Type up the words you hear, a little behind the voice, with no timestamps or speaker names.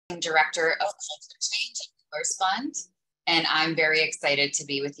Director of Culture Change at Pillars Fund, and I'm very excited to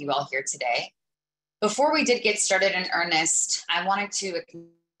be with you all here today. Before we did get started in earnest, I wanted to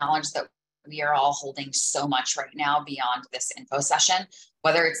acknowledge that we are all holding so much right now beyond this info session,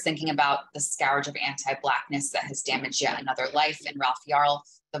 whether it's thinking about the scourge of anti-Blackness that has damaged yet another life in Ralph Yarl,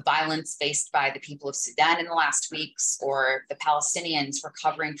 the violence faced by the people of Sudan in the last weeks, or the Palestinians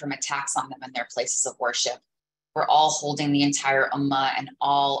recovering from attacks on them in their places of worship. We're all holding the entire Ummah and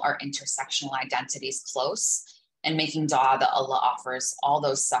all our intersectional identities close and making dua that Allah offers all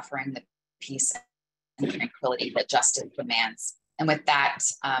those suffering the peace and tranquility that justice demands. And with that,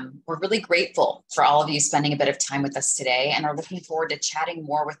 we're really grateful for all of you spending a bit of time with us today and are looking forward to chatting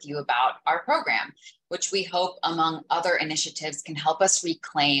more with you about our program, which we hope, among other initiatives, can help us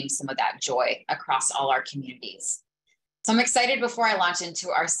reclaim some of that joy across all our communities. So I'm excited before I launch into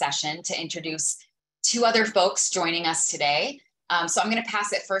our session to introduce two other folks joining us today. So I'm going to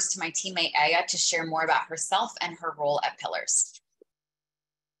pass it first to my teammate Aya to share more about herself and her role at Pillars.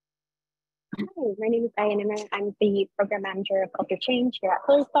 Hi, my name is Aya Nimmer. I'm the program manager of Culture Change here at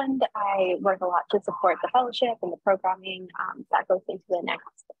Pillars Fund. I work a lot to support the fellowship and the programming that goes into the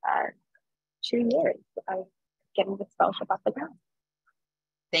next 2 years of getting this fellowship off the ground.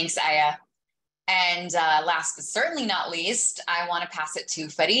 Thanks, Aya. And last but certainly not least, I want to pass it to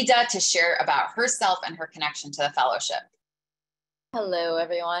Farida to share about herself and her connection to the fellowship. Hello,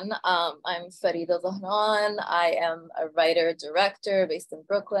 everyone. I'm Farida Zahran. I am a writer-director based in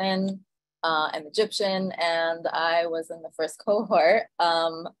Brooklyn. I'm Egyptian, and I was in the first cohort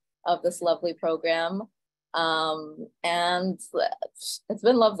of this lovely program. And it's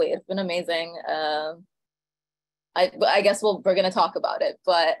been lovely. It's been amazing. I guess we're going to talk about it,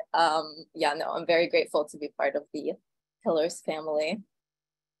 but yeah, no, I'm very grateful to be part of the Pillars family.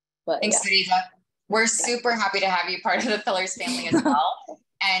 But thanks, yeah. Farida. We're super happy to have you part of the Pillars family as well.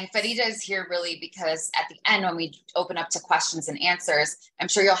 And Farida is here really because at the end, when we open up to questions and answers, I'm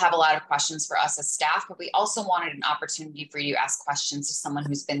sure you'll have a lot of questions for us as staff, but we also wanted an opportunity for you to ask questions to someone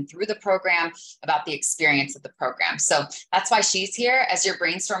who's been through the program about the experience of the program. So that's why she's here. As you're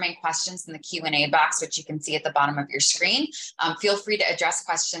brainstorming questions in the Q&A box, which you can see at the bottom of your screen, feel free to address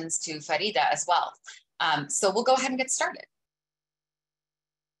questions to Farida as well. So we'll go ahead and get started.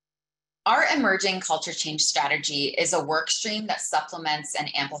 Our emerging culture change strategy is a work stream that supplements and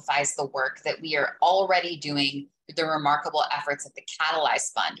amplifies the work that we are already doing through the remarkable efforts of the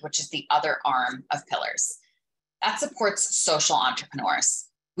Catalyze Fund, which is the other arm of Pillars. That supports social entrepreneurs.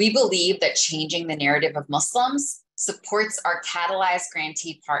 We believe that changing the narrative of Muslims supports our Catalyze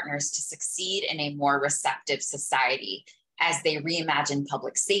grantee partners to succeed in a more receptive society as they reimagine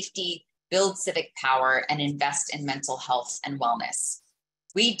public safety, build civic power, and invest in mental health and wellness.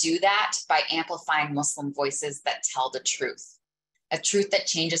 We do that by amplifying Muslim voices that tell the truth, a truth that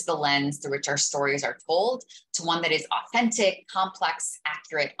changes the lens through which our stories are told to one that is authentic, complex,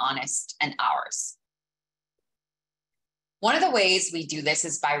 accurate, honest, and ours. One of the ways we do this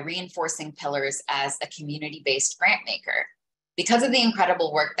is by reinforcing Pillars as a community-based grant maker. Because of the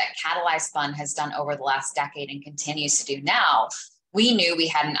incredible work that Catalyze Fund has done over the last decade and continues to do now, we knew we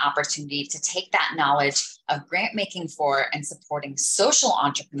had an opportunity to take that knowledge of grant making for and supporting social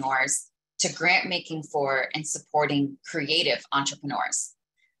entrepreneurs to grant making for and supporting creative entrepreneurs.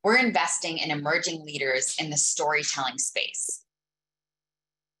 We're investing in emerging leaders in the storytelling space.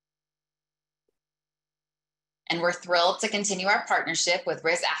 And we're thrilled to continue our partnership with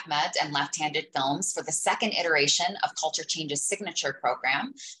Riz Ahmed and Left Handed Films for the second iteration of Culture Change's signature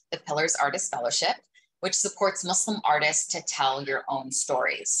program, the Pillars Artist Fellowship, which supports Muslim artists to tell your own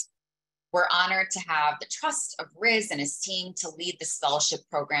stories. We're honored to have the trust of Riz and his team to lead this fellowship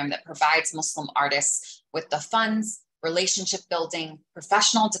program that provides Muslim artists with the funds, relationship building,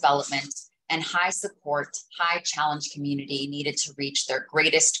 professional development, and high support, high challenge community needed to reach their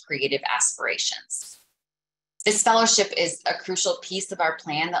greatest creative aspirations. This fellowship is a crucial piece of our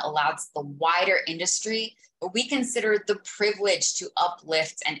plan that allows the wider industry what we consider the privilege to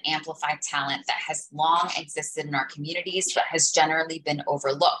uplift and amplify talent that has long existed in our communities but has generally been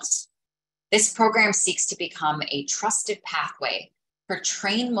overlooked. This program seeks to become a trusted pathway for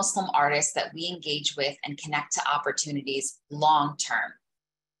trained Muslim artists that we engage with and connect to opportunities long term.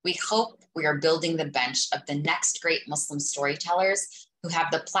 We hope we are building the bench of the next great Muslim storytellers who have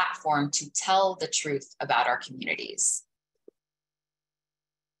the platform to tell the truth about our communities.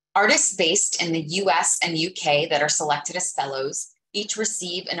 Artists based in the US and UK that are selected as fellows each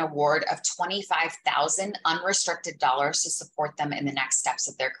receive an award of $25,000 unrestricted dollars to support them in the next steps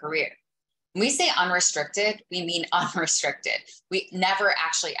of their career. When we say unrestricted, we mean unrestricted. We never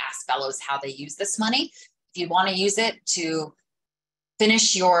actually ask fellows how they use this money. If you want to use it to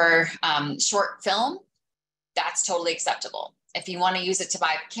finish your short film, that's totally acceptable. If you want to use it to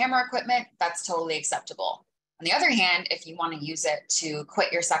buy camera equipment, that's totally acceptable. On the other hand, if you want to use it to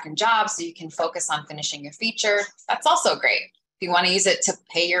quit your second job so you can focus on finishing your feature, that's also great. If you want to use it to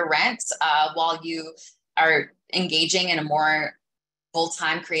pay your rent while you are engaging in a more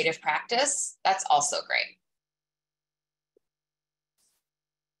full-time creative practice, that's also great.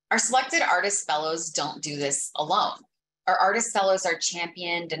 Our selected artist fellows don't do this alone. Our artist fellows are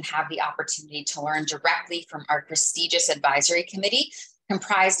championed and have the opportunity to learn directly from our prestigious advisory committee,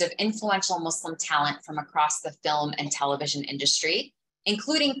 comprised of influential Muslim talent from across the film and television industry,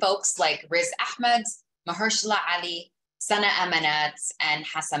 including folks like Riz Ahmed, Mahershala Ali, Sana Amanat, and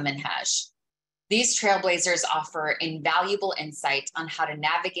Hassan Minhaj. These trailblazers offer invaluable insight on how to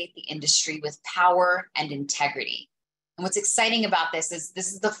navigate the industry with power and integrity. And what's exciting about this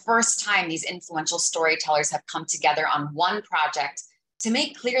is the first time these influential storytellers have come together on one project to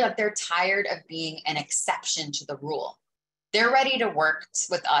make clear that they're tired of being an exception to the rule. They're ready to work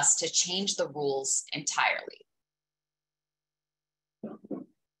with us to change the rules entirely.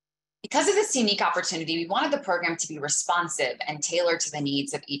 Because of this unique opportunity, we wanted the program to be responsive and tailored to the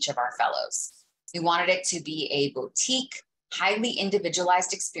needs of each of our fellows. We wanted it to be a boutique, highly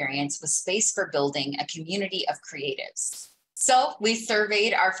individualized experience with space for building a community of creatives. So we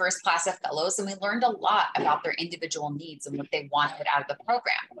surveyed our first class of fellows and we learned a lot about their individual needs and what they wanted out of the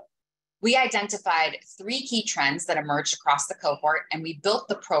program. We identified 3 key trends that emerged across the cohort, and we built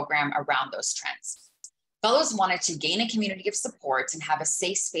the program around those trends. Fellows wanted to gain a community of support and have a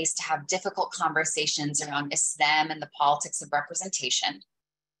safe space to have difficult conversations around Islam and the politics of representation.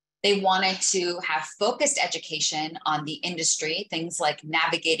 They wanted to have focused education on the industry, things like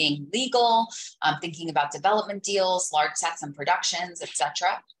navigating legal, thinking about development deals, large sets and productions,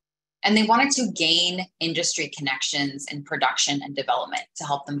 etc. And they wanted to gain industry connections in production and development to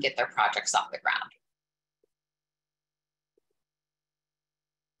help them get their projects off the ground.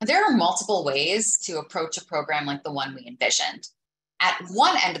 There are multiple ways to approach a program like the one we envisioned. At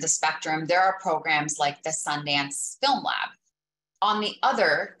one end of the spectrum, there are programs like the Sundance Film Lab. On the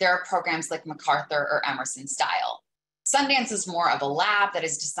other, there are programs like MacArthur or Emerson Style. Sundance is more of a lab that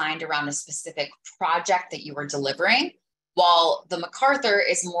is designed around a specific project that you are delivering, while the MacArthur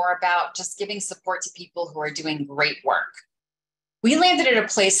is more about just giving support to people who are doing great work. We landed at a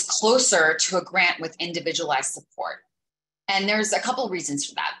place closer to a grant with individualized support. And there's a couple of reasons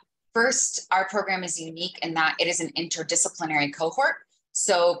for that. First, our program is unique in that it is an interdisciplinary cohort.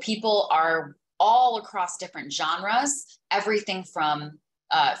 So people are all across different genres, everything from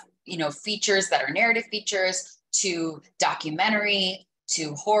features that are narrative features to documentary,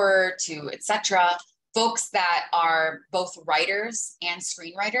 to horror, to etc. Folks that are both writers and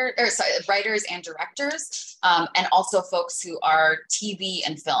writers and directors, and also folks who are TV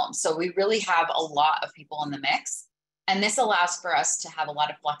and film. So we really have a lot of people in the mix. And this allows for us to have a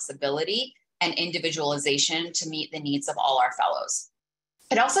lot of flexibility and individualization to meet the needs of all our fellows.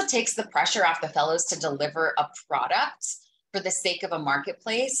 It also takes the pressure off the fellows to deliver a product for the sake of a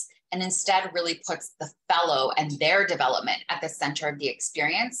marketplace, and instead really puts the fellow and their development at the center of the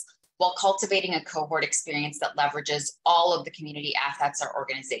experience, while cultivating a cohort experience that leverages all of the community assets our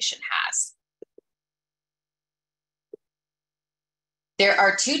organization has. There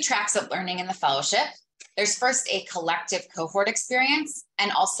are 2 tracks of learning in the fellowship. There's first a collective cohort experience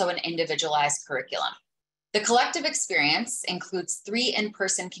and also an individualized curriculum. The collective experience includes 3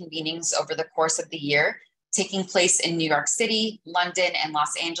 in-person convenings over the course of the year, taking place in New York City, London, and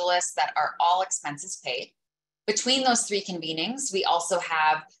Los Angeles that are all expenses paid. Between those 3 convenings, we also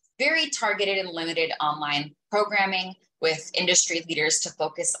have very targeted and limited online programming with industry leaders to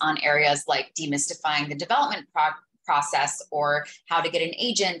focus on areas like demystifying the development process or how to get an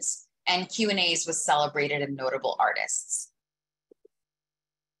agent, and Q&As with celebrated and notable artists.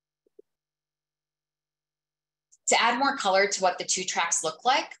 To add more color to what the 2 tracks look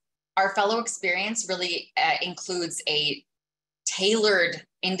like, our fellow experience really includes a tailored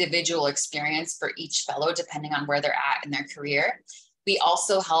individual experience for each fellow, depending on where they're at in their career. We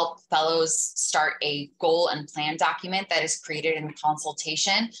also help fellows start a goal and plan document that is created in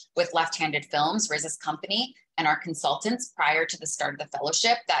consultation with Left Handed Films, Riz's company, and our consultants prior to the start of the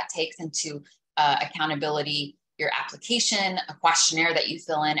fellowship that takes into accountability your application, a questionnaire that you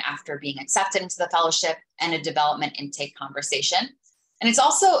fill in after being accepted into the fellowship, and a development intake conversation. And it's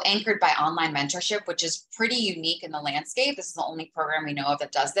also anchored by online mentorship, which is pretty unique in the landscape. This is the only program we know of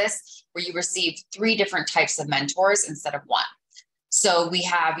that does this, where you receive 3 different types of mentors instead of 1. So we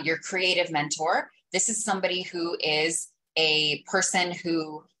have your creative mentor. This is somebody who is a person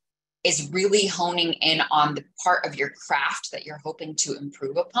who is really honing in on the part of your craft that you're hoping to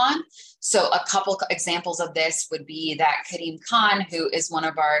improve upon. So a couple examples of this would be that Karim Khan, who is one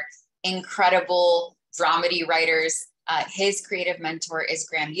of our incredible dramedy writers, his creative mentor is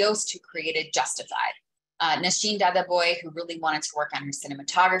Graham Yost, who created Justified. Nasheen Dadaboy, who really wanted to work on her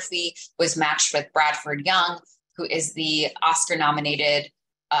cinematography, was matched with Bradford Young, who is the Oscar-nominated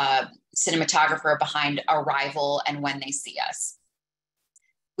cinematographer behind Arrival and When They See Us.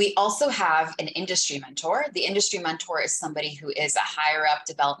 We also have an industry mentor. The industry mentor is somebody who is a higher up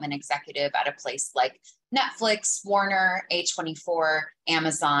development executive at a place like Netflix, Warner, A24,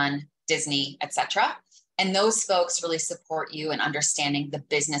 Amazon, Disney, etc. And those folks really support you in understanding the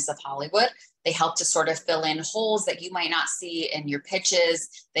business of Hollywood. They help to sort of fill in holes that you might not see in your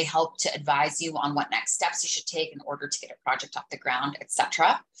pitches. They help to advise you on what next steps you should take in order to get a project off the ground,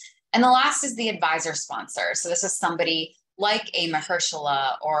 etc. And the last is the advisor sponsor. So this is somebody like a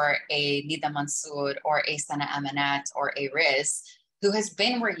Mahershala or a Nida Mansour or a Sana Amanet or a Riz, who has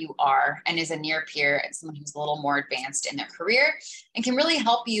been where you are and is a near peer and someone who's a little more advanced in their career and can really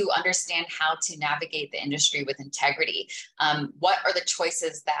help you understand how to navigate the industry with integrity. What are the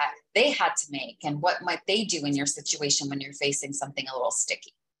choices that they had to make and what might they do in your situation when you're facing something a little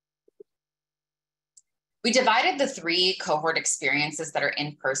sticky? We divided the 3 cohort experiences that are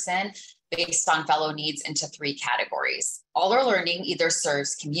in person based on fellow needs into 3 categories. All our learning either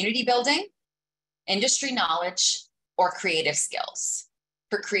serves community building, industry knowledge, or creative skills.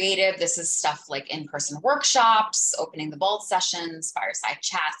 For creative, this is stuff like in-person workshops, opening the vault sessions, fireside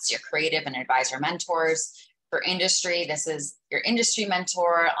chats, your creative and advisor mentors. For industry, this is your industry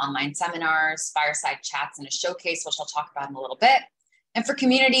mentor, online seminars, fireside chats, and a showcase, which I'll talk about in a little bit. And for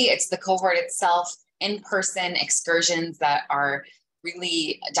community, it's the cohort itself, in-person excursions that are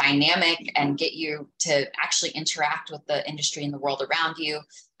really dynamic and get you to actually interact with the industry and the world around you,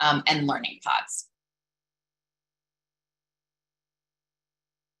 and learning pods.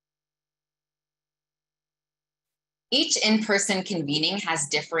 Each in-person convening has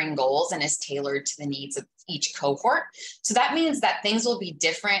differing goals and is tailored to the needs of each cohort. So that means that things will be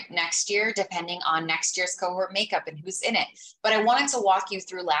different next year depending on next year's cohort makeup and who's in it. But I wanted to walk you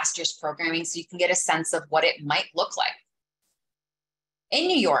through last year's programming so you can get a sense of what it might look like. In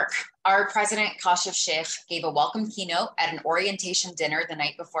New York, our president, Kashif Sheikh, gave a welcome keynote at an orientation dinner the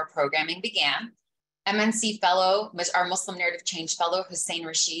night before programming began. MNC fellow, our Muslim Narrative Change fellow, Hussein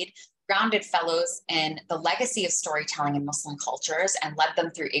Rashid, grounded fellows in the legacy of storytelling in Muslim cultures and led them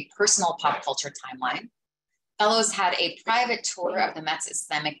through a personal pop culture timeline. Fellows had a private tour of the Met's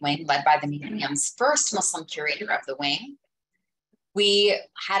Islamic wing led by the museum's first Muslim curator of the wing. We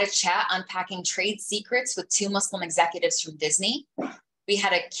had a chat unpacking trade secrets with 2 Muslim executives from Disney. We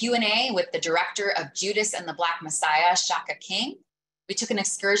had a Q&A with the director of Judas and the Black Messiah, Shaka King. We took an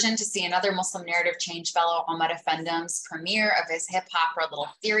excursion to see another Muslim Narrative Change fellow, Omar Effendim's premiere of his hip opera Little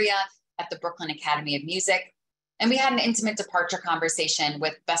Theria at the Brooklyn Academy of Music. And we had an intimate departure conversation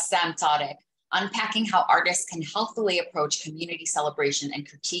with Bassam Tariq, unpacking how artists can healthfully approach community celebration and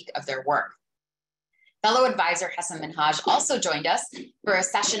critique of their work. Fellow advisor Hassan Minhaj also joined us for a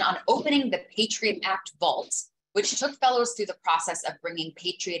session on opening the Patriot Act vault, which took fellows through the process of bringing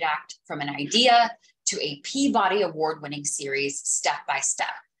Patriot Act from an idea to a Peabody Award-winning series step by step.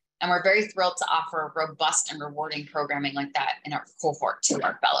 And we're very thrilled to offer robust and rewarding programming like that in our cohort to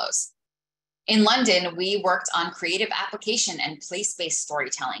our fellows. In London, we worked on creative application and place-based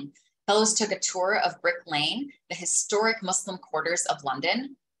storytelling. Fellows took a tour of Brick Lane, the historic Muslim quarters of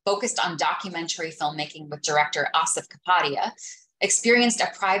London, focused on documentary filmmaking with director Asif Kapadia, experienced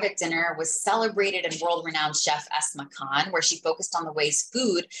a private dinner with celebrated and world-renowned chef Esma Khan, where she focused on the ways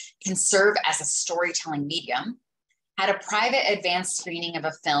food can serve as a storytelling medium, had a private advanced screening of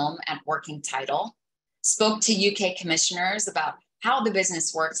a film at Working Title, spoke to UK commissioners about how the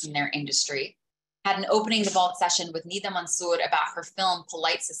business works in their industry, had an opening the vault session with Nida Mansour about her film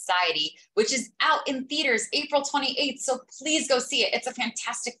Polite Society, which is out in theaters April 28th, so please go see it. It's a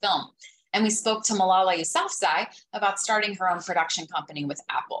fantastic film. And we spoke to Malala Yousafzai about starting her own production company with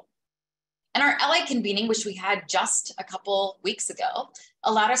Apple. And our LA convening, which we had just a couple weeks ago,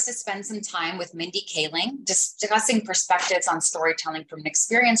 allowed us to spend some time with Mindy Kaling, discussing perspectives on storytelling from an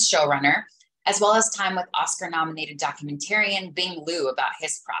experienced showrunner, as well as time with Oscar-nominated documentarian Bing Liu about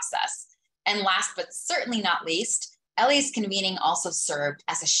his process. And last but certainly not least, LA's convening also served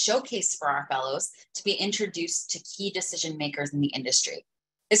as a showcase for our fellows to be introduced to key decision makers in the industry.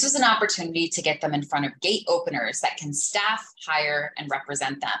 This was an opportunity to get them in front of gate openers that can staff, hire, and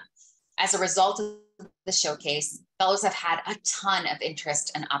represent them. As a result of the showcase, fellows have had a ton of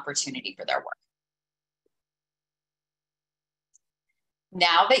interest and opportunity for their work.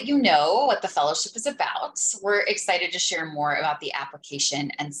 Now that you know what the fellowship is about, we're excited to share more about the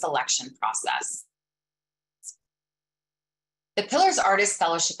application and selection process. The Pillars Artist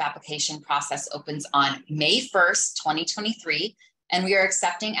Fellowship application process opens on May 1st, 2023, and we are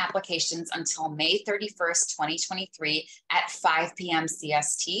accepting applications until May 31st, 2023 at 5 p.m.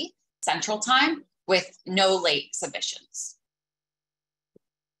 CST Central Time with no late submissions.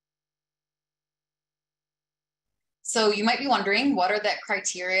 So you might be wondering, what are the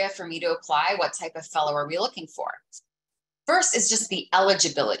criteria for me to apply? What type of fellow are we looking for? First is just the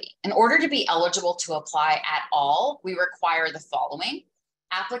eligibility. In order to be eligible to apply at all, we require the following.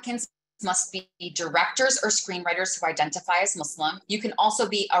 Applicants must be directors or screenwriters who identify as Muslim. You can also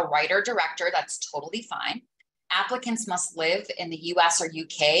be a writer-director, that's totally fine. Applicants must live in the US or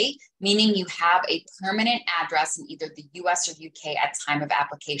UK, meaning you have a permanent address in either the US or UK at time of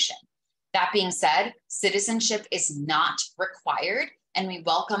application. That being said, citizenship is not required, and we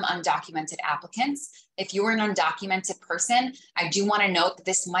welcome undocumented applicants. If you are an undocumented person, I do want to note that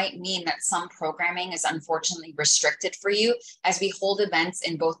this might mean that some programming is unfortunately restricted for you, as we hold events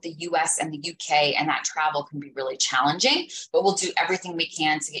in both the US and the UK, and that travel can be really challenging, but we'll do everything we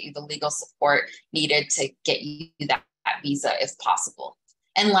can to get you the legal support needed to get you that visa if possible.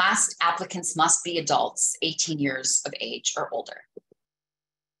 And last, applicants must be adults, 18 years of age or older.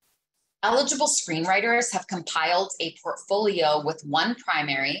 Eligible screenwriters have compiled a portfolio with one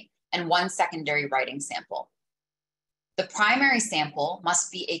primary and one secondary writing sample. The primary sample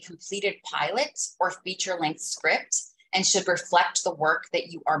must be a completed pilot or feature-length script and should reflect the work that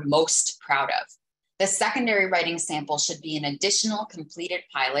you are most proud of. The secondary writing sample should be an additional completed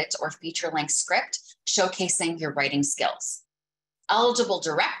pilot or feature-length script showcasing your writing skills. Eligible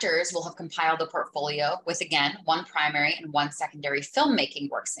directors will have compiled a portfolio with, again, one primary and one secondary filmmaking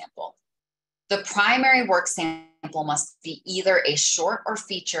work sample. The primary work sample must be either a short or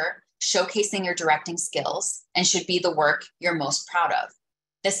feature showcasing your directing skills and should be the work you're most proud of.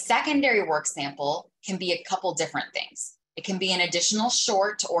 The secondary work sample can be a couple different things. It can be an additional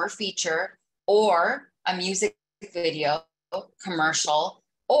short or feature, or a music video, commercial,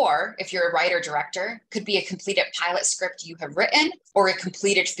 or if you're a writer director, could be a completed pilot script you have written or a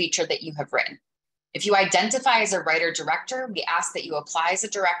completed feature that you have written. If you identify as a writer director, we ask that you apply as a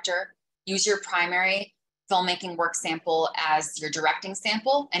director. Use your primary filmmaking work sample as your directing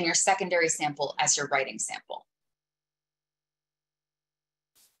sample and your secondary sample as your writing sample.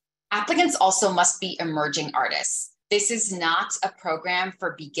 Applicants also must be emerging artists. This is not a program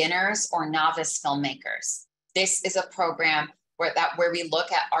for beginners or novice filmmakers. This is a program where we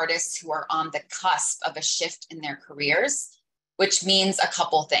look at artists who are on the cusp of a shift in their careers, which means a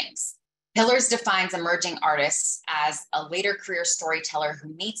couple things. Pillars defines emerging artists as a later career storyteller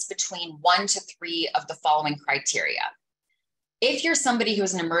who meets between 1 to 3 of the following criteria. If you're somebody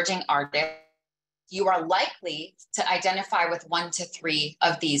who's an emerging artist, you are likely to identify with 1 to 3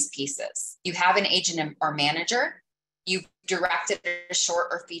 of these pieces. You have an agent or manager. You've directed a short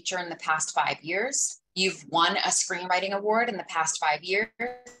or feature in the past 5 years. You've won a screenwriting award in the past 5 years.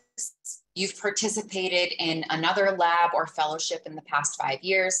 You've participated in another lab or fellowship in the past 5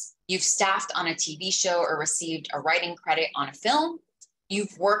 years. You've staffed on a TV show or received a writing credit on a film.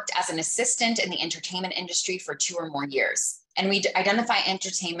 You've worked as an assistant in the entertainment industry for 2 or more years. And we identify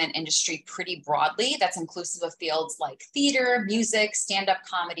entertainment industry pretty broadly. That's inclusive of fields like theater, music, stand-up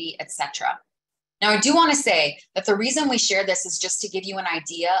comedy, etc. Now, I do want to say that the reason we share this is just to give you an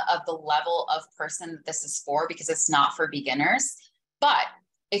idea of the level of person that this is for, because it's not for beginners. But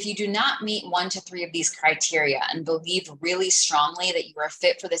if you do not meet 1 to 3 of these criteria and believe really strongly that you are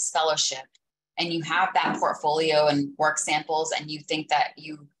fit for this fellowship, and you have that portfolio and work samples, and you think that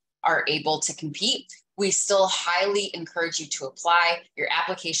you are able to compete, we still highly encourage you to apply. Your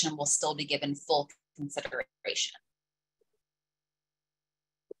application will still be given full consideration.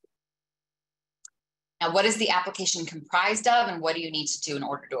 Now, what is the application comprised of, and what do you need to do in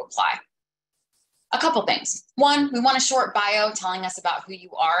order to apply? A couple things. One, we want a short bio telling us about who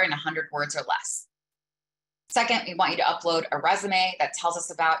you are in 100 words or less. Second, we want you to upload a resume that tells us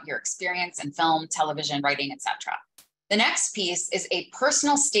about your experience in film, television, writing, etc. The next piece is a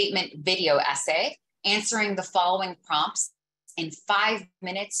personal statement video essay answering the following prompts in 5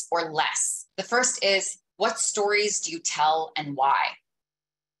 minutes or less. The first is, what stories do you tell and why?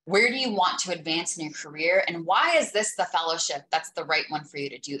 Where do you want to advance in your career? And why is this the fellowship that's the right one for you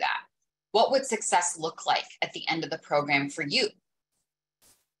to do that? What would success look like at the end of the program for you?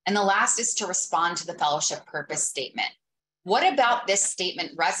 And the last is to respond to the fellowship purpose statement. What about this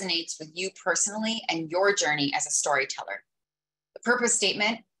statement resonates with you personally and your journey as a storyteller? The purpose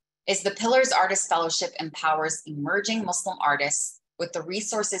statement is the Pillars Artist Fellowship empowers emerging Muslim artists with the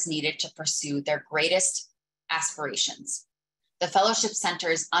resources needed to pursue their greatest aspirations. The Fellowship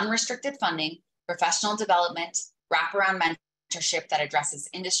Center's unrestricted funding, professional development, wraparound mentorship that addresses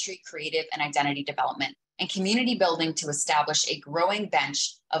industry, creative, and identity development, and community building to establish a growing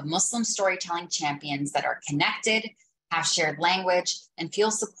bench of Muslim storytelling champions that are connected, have shared language, and feel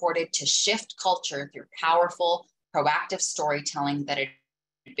supported to shift culture through powerful, proactive storytelling that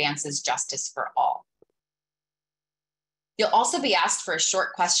advances justice for all. You'll also be asked for a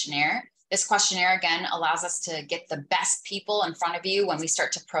short questionnaire. This questionnaire, again, allows us to get the best people in front of you when we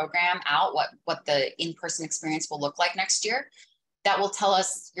start to program out what the in-person experience will look like next year. That will tell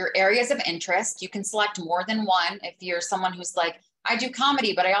us your areas of interest. You can select more than one. If you're someone who's like, I do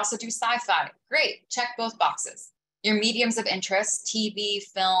comedy, but I also do sci-fi. Great, check both boxes. Your mediums of interest, TV,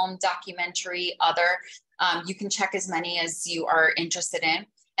 film, documentary, other. You can check as many as you are interested in.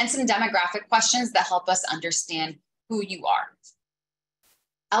 And some demographic questions that help us understand who you are.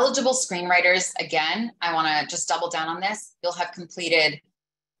 Eligible screenwriters, again, I wanna just double down on this. You'll have completed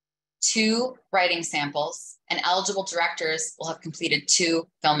 2 writing samples, and eligible directors will have completed 2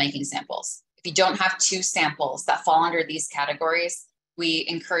 filmmaking samples. If you don't have 2 samples that fall under these categories, we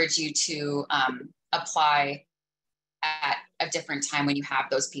encourage you to apply at a different time when you have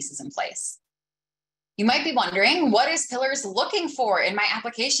those pieces in place. You might be wondering, what is Pillars looking for in my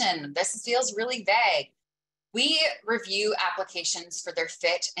application? This feels really vague. We review applications for their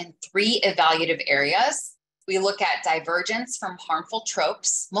fit in 3 evaluative areas. We look at divergence from harmful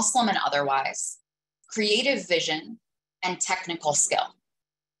tropes, Muslim and otherwise, creative vision, and technical skill.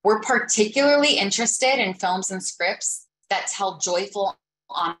 We're particularly interested in films and scripts that tell joyful,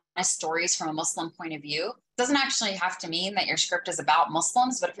 honest stories from a Muslim point of view. It doesn't actually have to mean that your script is about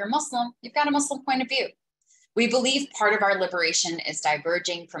Muslims, but if you're Muslim, you've got a Muslim point of view. We believe part of our liberation is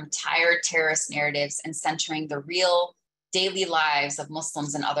diverging from tired terrorist narratives and centering the real daily lives of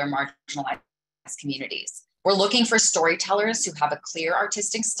Muslims and other marginalized communities. We're looking for storytellers who have a clear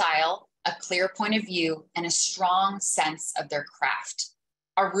artistic style, a clear point of view, and a strong sense of their craft.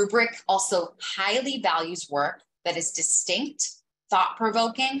 Our rubric also highly values work that is distinct,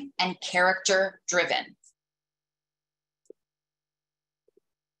 thought-provoking, and character-driven.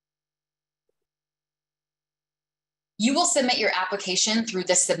 You will submit your application through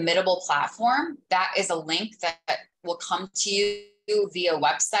the submittable platform. That is a link that will come to you via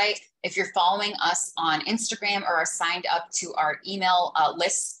website. If you're following us on Instagram or are signed up to our email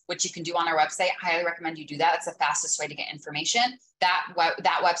list, which you can do on our website, I highly recommend you do that. It's the fastest way to get information. That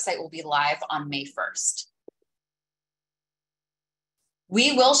website will be live on May 1st.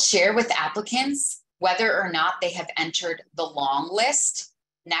 We will share with applicants whether or not they have entered the long list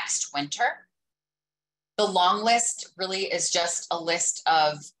next winter. The long list really is just a list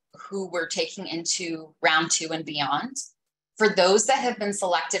of who we're taking into round 2 and beyond. For those that have been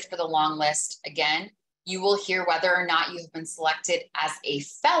selected for the long list, again, you will hear whether or not you have been selected as a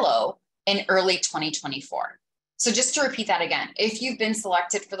fellow in early 2024. So just to repeat that again, if you've been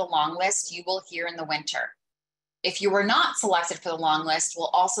selected for the long list, you will hear in the winter. If you were not selected for the long list, we'll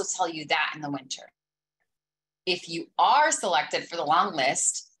also tell you that in the winter. If you are selected for the long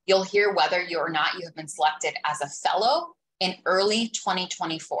list, you'll hear whether or not you have been selected as a fellow in early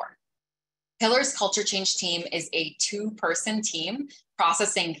 2024. Pillars Culture Change team is a 2-person team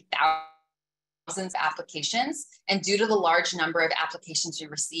processing thousands of applications. And due to the large number of applications we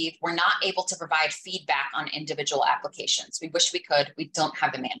receive, we're not able to provide feedback on individual applications. We wish we could, we don't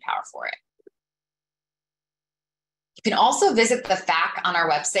have the manpower for it. You can also visit the FAQ on our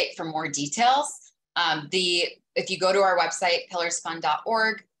website for more details. If you go to our website,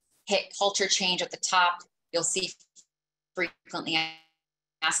 pillarsfund.org, hit Culture Change at the top, you'll see frequently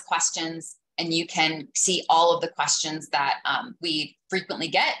asked questions, and you can see all of the questions that we frequently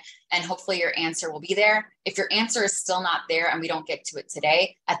get, and hopefully your answer will be there. If your answer is still not there and we don't get to it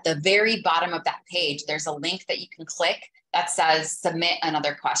today, at the very bottom of that page, there's a link that you can click that says submit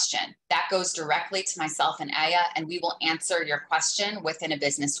another question. That goes directly to myself and Aya, and we will answer your question within a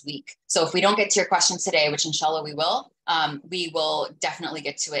business week. So if we don't get to your question today, which inshallah we will definitely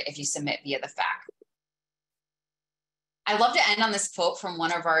get to it if you submit via the FAQ. I love to end on this quote from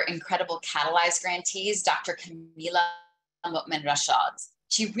one of our incredible Catalyze grantees, Dr. Camila Mu'min Rashad.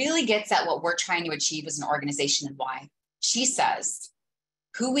 She really gets at what we're trying to achieve as an organization and why. She says,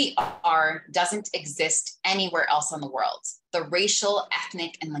 who we are doesn't exist anywhere else in the world. The racial,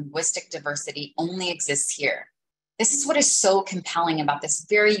 ethnic, and linguistic diversity only exists here. This is what is so compelling about this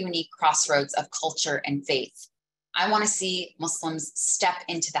very unique crossroads of culture and faith. I want to see Muslims step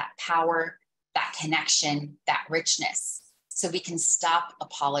into that power, that connection, that richness, so we can stop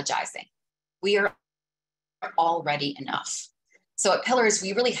apologizing. We are already enough. So at Pillars,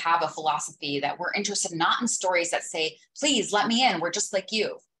 we really have a philosophy that we're interested not in stories that say, please let me in, we're just like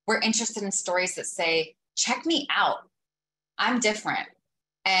you. We're interested in stories that say, check me out, I'm different.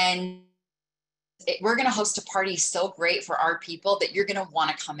 And we're going to host a party so great for our people that you're going to want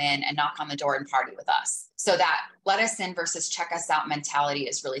to come in and knock on the door and party with us. So that let us in versus check us out mentality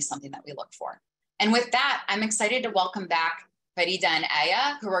is really something that we look for. And with that, I'm excited to welcome back Farida and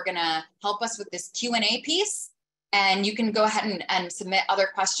Aya, who are going to help us with this Q&A piece. And you can go ahead and submit other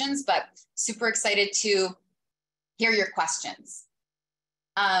questions, but super excited to hear your questions.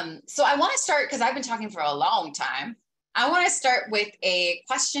 So I want to start, because I've been talking for a long time. I want to start with a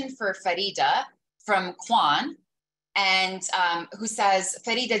question for Farida from Kwan, and who says,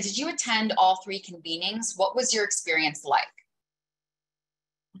 Farida, did you attend all 3 convenings? What was your experience like?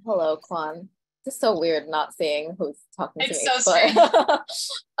 Hello, Kwan. It's so weird not seeing who's talking to me. It's so strange.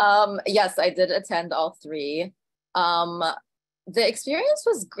 Yes, I did attend all 3. The experience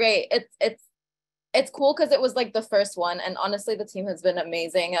was great. It's cool because it was like the first one, and honestly, the team has been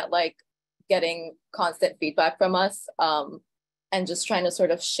amazing at like getting constant feedback from us, and just trying to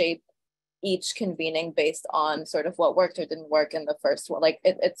sort of shape each convening based on sort of what worked or didn't work in the first one. Like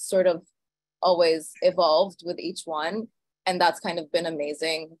it's sort of always evolved with each one, and that's kind of been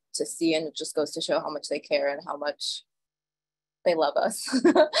amazing to see, and it just goes to show how much they care and how much they love us.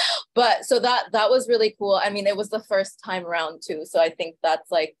 But so that was really cool. I mean, it was the first time around too, so I think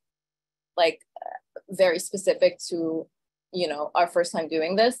that's like very specific to, you know, our first time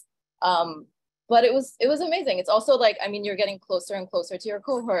doing this. But it was amazing. It's also like, I mean, you're getting closer and closer to your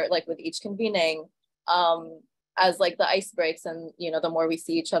cohort, like with each convening, as like the ice breaks, and, you know, the more we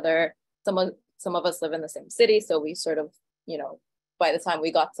see each other, some of us live in the same city. So we sort of, you know, by the time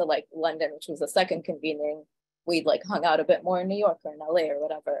we got to like London, which was the second convening, we'd like hung out a bit more in New York or in LA or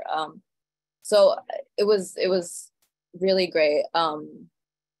whatever. So it was really great. And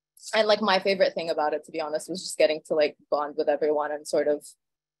like my favorite thing about it, to be honest, was just getting to like bond with everyone and sort of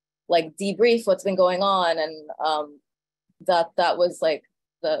like debrief what's been going on. And that was like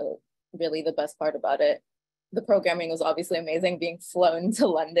really the best part about it. The programming was obviously amazing. Being flown to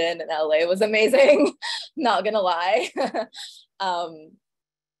London and LA was amazing, not gonna lie.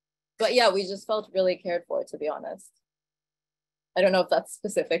 But yeah, we just felt really cared for, to be honest. I don't know if that's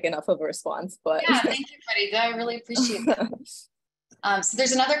specific enough of a response, but yeah, thank you, Farida. I really appreciate that. So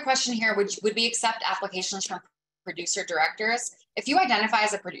there's another question here, which would we accept applications from producer directors? If you identify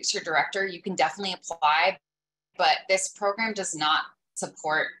as a producer director, you can definitely apply, but this program does not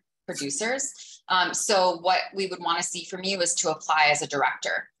support producers. So what we would want to see from you is to apply as a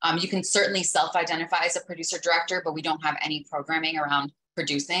director. You can certainly self-identify as a producer director, but we don't have any programming around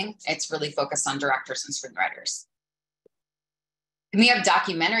producing. It's really focused on directors and screenwriters. And we have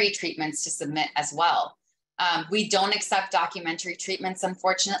documentary treatments to submit as well. We don't accept documentary treatments,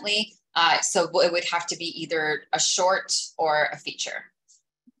 unfortunately. So it would have to be either a short or a feature.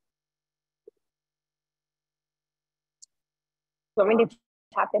 Do you want me to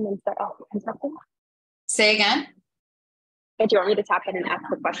tap in and start off with something? Say again? Do you want me to tap in and ask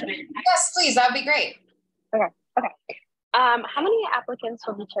the question? Yes, please. That would be great. Okay. How many applicants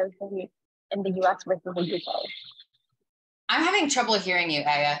will be chosen in the US versus the UK? I'm having trouble hearing you,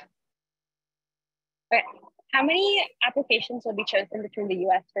 Aya. Okay. How many applications will be chosen between the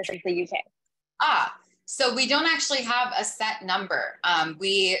US versus the UK? So we don't actually have a set number.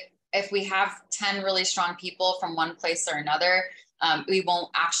 If we have 10 really strong people from one place or another, we won't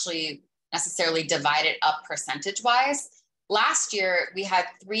actually necessarily divide it up percentage-wise. Last year, we had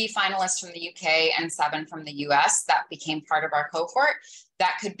 3 finalists from the UK and 7 from the US that became part of our cohort.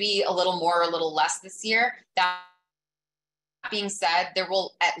 That could be a little more or a little less this year. That being said, there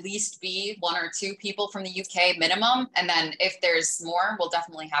will at least be 1 or 2 people from the UK minimum. And then if there's more, we'll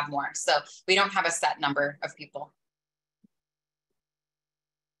definitely have more. So we don't have a set number of people.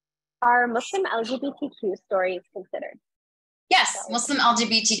 Are Muslim LGBTQ stories considered? Yes, Muslim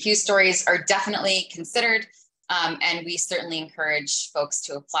LGBTQ stories are definitely considered. And we certainly encourage folks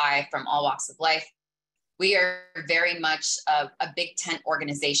to apply from all walks of life. We are very much a big tent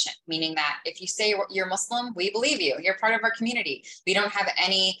organization, meaning that if you say you're Muslim, we believe you. You're part of our community. We don't have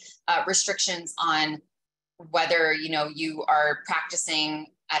any restrictions on whether you are practicing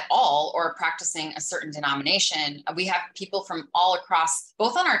at all or practicing a certain denomination. We have people from all across,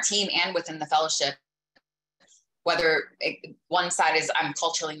 both on our team and within the fellowship, whether one side is I'm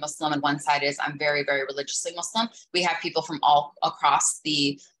culturally Muslim and one side is I'm very, very religiously Muslim. We have people from all across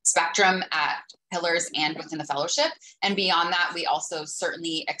the spectrum at Pillars and within the fellowship. And beyond that, we also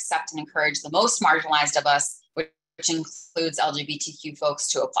certainly accept and encourage the most marginalized of us, which includes LGBTQ folks,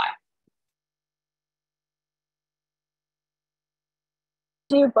 to apply.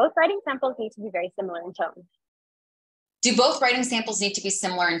 Do both writing samples need to be very similar in tone? Do both writing samples need to be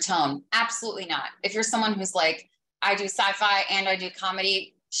similar in tone? Absolutely not. If you're someone who's like, I do sci-fi and I do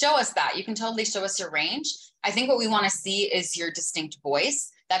comedy, show us that. You can totally show us your range. I think what we want to see is your distinct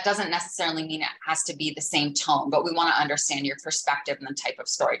voice. That doesn't necessarily mean it has to be the same tone, but we want to understand your perspective and the type of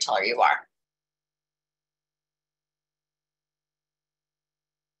storyteller you are.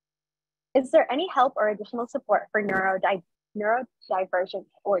 Is there any help or additional support for neurodivergent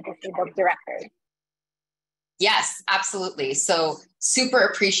or disabled directors? Yes, absolutely. So super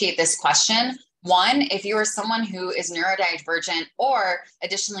appreciate this question. One, if you are someone who is neurodivergent or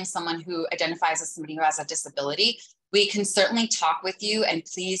additionally someone who identifies as somebody who has a disability, we can certainly talk with you, and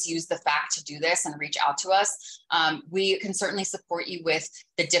please use the fact to do this and reach out to us. We can certainly support you with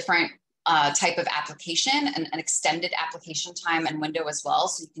the different type of application and an extended application time and window as well.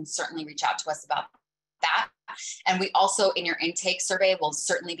 So you can certainly reach out to us about that. And we also, in your intake survey, will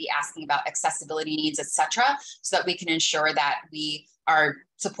certainly be asking about accessibility needs, et cetera, so that we can ensure that we are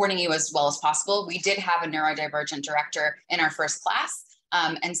supporting you as well as possible. We did have a neurodivergent director in our first class.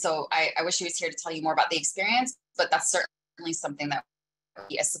 And so I wish he was here to tell you more about the experience, but that's certainly something that we'll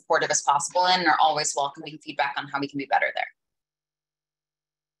be as supportive as possible in, and are always welcoming feedback on how we can be better there.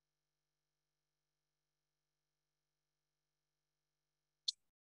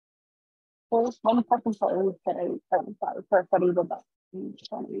 There's one question for Elise that for Farida, but I'm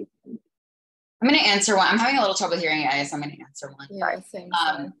going to answer one. I'm having a little trouble hearing you guys. I'm going to answer one. Yeah, same.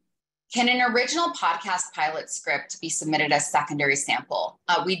 Can an original podcast pilot script be submitted as secondary sample?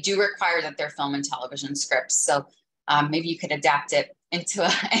 We do require that they're film and television scripts. So maybe you could adapt it into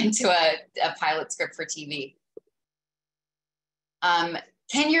a pilot script for TV.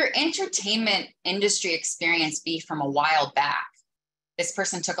 Can your entertainment industry experience be from a while back? This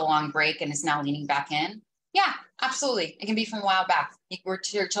person took a long break and is now leaning back in. Yeah, absolutely. It can be from a while back.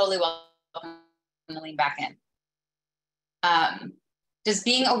 You're totally welcome to lean back in. Does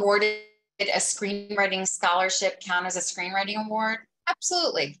being awarded a screenwriting scholarship count as a screenwriting award?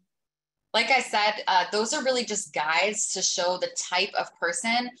 Absolutely. Like I said, those are really just guides to show the type of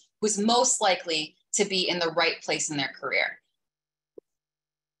person who's most likely to be in the right place in their career.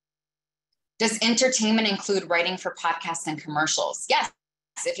 Does entertainment include writing for podcasts and commercials? Yes.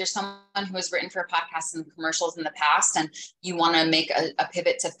 If you're someone who has written for podcasts and commercials in the past and you want to make a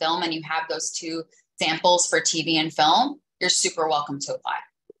pivot to film and you have those two samples for TV and film, you're super welcome to apply.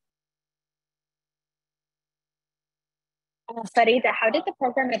 Farida, how did the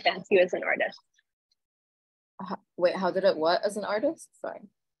program advance you as an artist? Wait, how did it what as an artist? Sorry.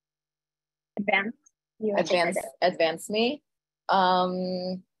 Advance me.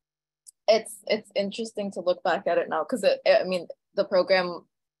 It's interesting to look back at it now because I mean the program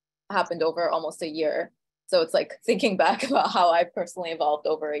happened over almost a year, so it's like thinking back about how I personally evolved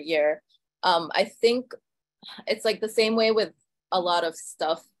over a year. I think it's like the same way with a lot of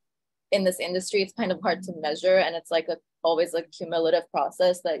stuff in this industry. It's kind of hard to measure, and it's like always a cumulative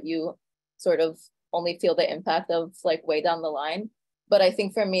process that you sort of only feel the impact of like way down the line. But I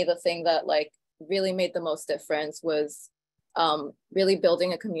think for me, the thing that like really made the most difference was really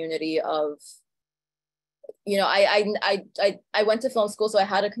building a community of, you know, I went to film school, so I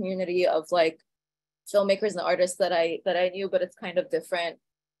had a community of like filmmakers and artists that I knew, but it's kind of different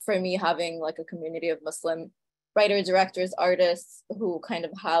for me having like a community of Muslim writers, directors, artists who kind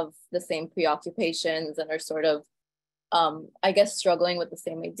of have the same preoccupations and are sort of, I guess, struggling with the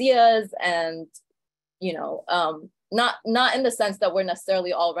same ideas, and, you know, not in the sense that we're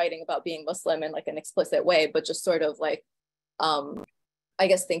necessarily all writing about being Muslim in like an explicit way, but just sort of like, I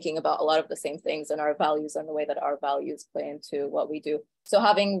guess, thinking about a lot of the same things and our values and the way that our values play into what we do. So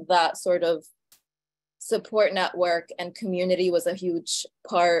having that sort of support network and community was a huge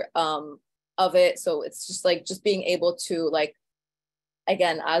part of it. So it's just like, just being able to like,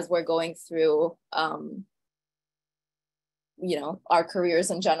 again, as we're going through, you know, our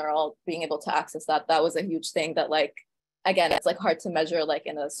careers in general, being able to access that was a huge thing that like, again, it's like hard to measure like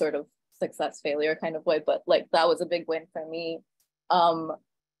in a sort of success failure kind of way, but like that was a big win for me.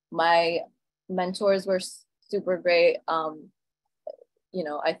 My mentors were super great. You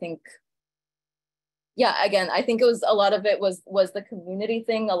know, I think, yeah, again, I think it was a lot of it was the community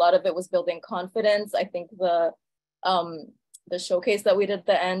thing. A lot of it was building confidence. I think the showcase that we did at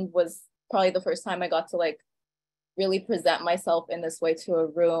the end was probably the first time I got to like really present myself in this way to a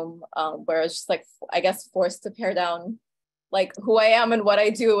room, where I was just like, I guess, forced to pare down like who I am and what I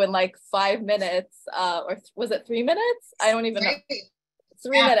do in like 5 minutes, or was it 3 minutes? I don't even know.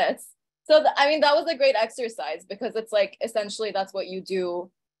 3 minutes. So I mean, that was a great exercise because it's like, essentially that's what you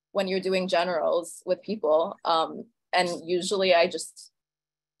do when you're doing generals with people. And usually I just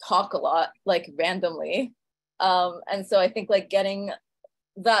talk a lot, like randomly. And so I think like getting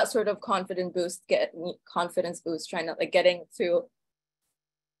that sort of confidence boost, trying to like getting to,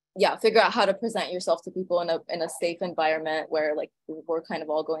 yeah, figure out how to present yourself to people in a safe environment where like we're kind of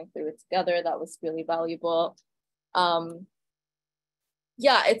all going through it together. That was really valuable.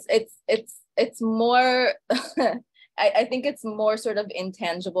 Yeah, it's more, I think it's more sort of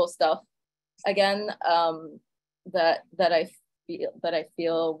intangible stuff again, that I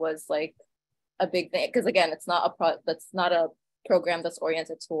feel was like a big thing, because again, it's not a program that's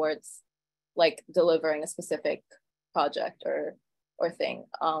oriented towards like delivering a specific project or thing.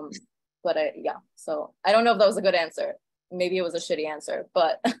 But yeah, so I don't know if that was a good answer. Maybe it was a shitty answer,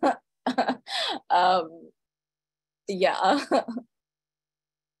 but yeah.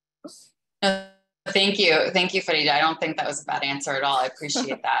 Thank you, Farida. I don't think that was a bad answer at all. I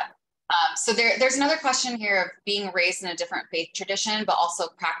appreciate that. So there's another question here of being raised in a different faith tradition, but also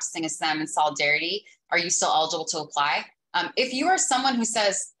practicing Islam and solidarity. Are you still eligible to apply? If you are someone who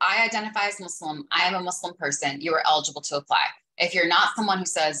says, I identify as Muslim, I am a Muslim person, you are eligible to apply. If you're not someone who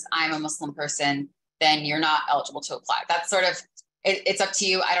says, I'm a Muslim person, then you're not eligible to apply. That's sort of, it's up to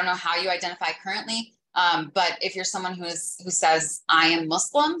you. I don't know how you identify currently, but if you're someone who says, I am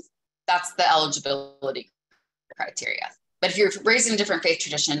Muslim, that's the eligibility criteria. But if you're raised in a different faith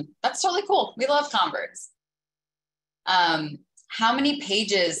tradition, that's totally cool. We love converts. How many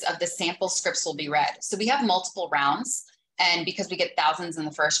pages of the sample scripts will be read? So we have multiple rounds. And because we get thousands in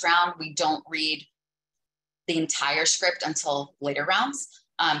the first round, we don't read the entire script until later rounds.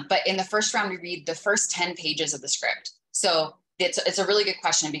 But in the first round, we read the first 10 pages of the script. So it's a really good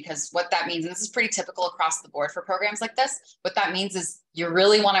question, because what that means, and this is pretty typical across the board for programs like this, what that means is you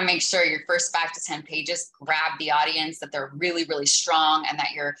really want to make sure your first 5 to 10 pages grab the audience, that they're really, really strong, and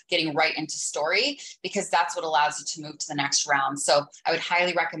that you're getting right into story, because that's what allows you to move to the next round. So I would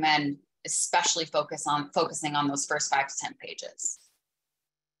highly recommend especially focusing on those first 5 to 10 pages.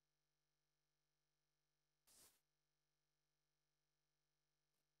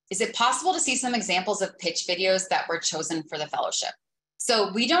 Is it possible to see some examples of pitch videos that were chosen for the fellowship? So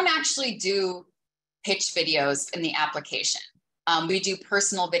we don't actually do pitch videos in the application. We do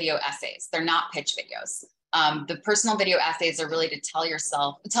personal video essays. They're not pitch videos. The personal video essays are really to tell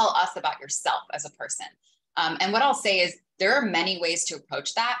us about yourself as a person. And what I'll say is there are many ways to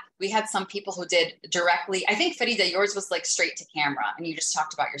approach that. We had some people who did directly, I think Farida, yours was like straight to camera and you just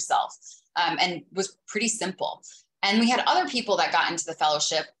talked about yourself, and was pretty simple. And we had other people that got into the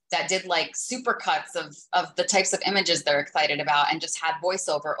fellowship that did like super cuts of the types of images they're excited about and just had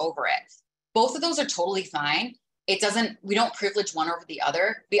voiceover over it. Both of those are totally fine. We don't privilege one over the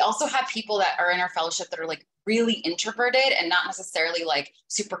other. We also have people that are in our fellowship that are like really introverted and not necessarily like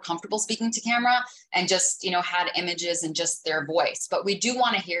super comfortable speaking to camera, and just, had images and just their voice. But we do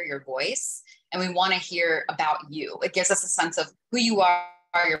want to hear your voice, and we want to hear about you. It gives us a sense of who you are,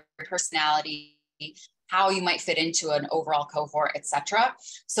 your personality, how you might fit into an overall cohort, etc.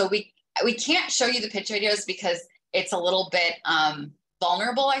 So we can't show you the pitch videos because it's a little bit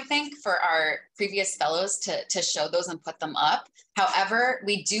vulnerable, I think, for our previous fellows to show those and put them up. However,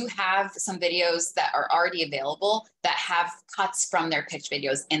 we do have some videos that are already available that have cuts from their pitch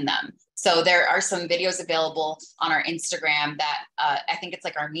videos in them. So there are some videos available on our Instagram that I think it's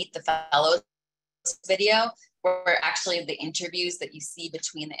like our Meet the Fellows video, where actually the interviews that you see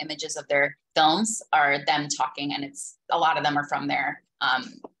between the images of their films are them talking, and a lot of them are from their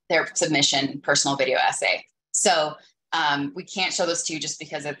submission personal video essay. So we can't show those to you just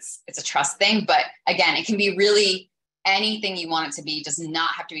because it's a trust thing. But again, it can be really anything you want it to be. It does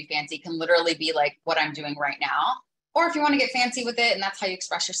not have to be fancy. It can literally be like what I'm doing right now. Or if you want to get fancy with it and that's how you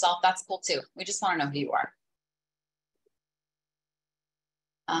express yourself, that's cool too. We just want to know who you are.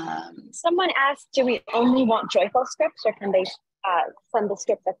 Someone asked, do we only want joyful scripts, or can they send the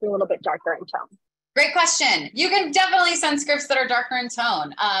script that's a little bit darker in tone? Great question. You can definitely send scripts that are darker in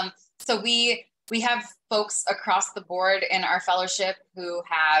tone. So we have folks across the board in our fellowship who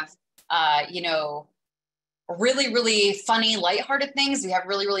have, really, really funny, lighthearted things. We have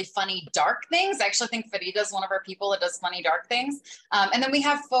really, really funny, dark things. I actually think Farida is one of our people that does funny, dark things. And then we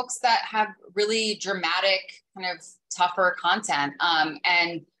have folks that have really dramatic, kind of tougher content.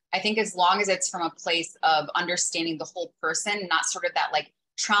 And I think as long as it's from a place of understanding the whole person, not sort of that like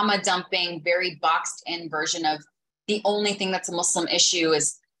trauma dumping, very boxed in version of the only thing that's a Muslim issue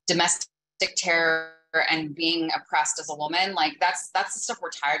is domestic terror and being oppressed as a woman, like that's the stuff we're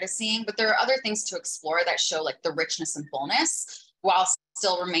tired of seeing. But there are other things to explore that show like the richness and fullness while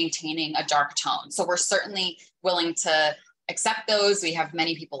still maintaining a dark tone. So we're certainly willing to accept those. We have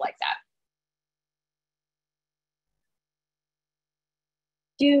many people like that.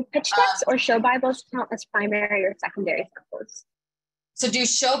 Do pitch decks or show Bibles count as primary or secondary samples? So do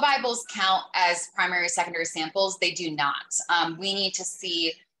show Bibles count as primary, secondary samples? They do not. We need to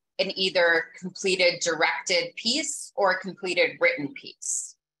see an either completed directed piece or a completed written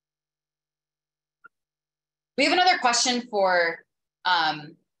piece. We have another question for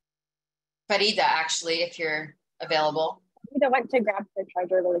Farida, actually, if you're available. I went to grab the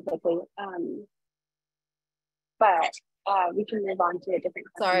charger really quickly, but we can move on to a different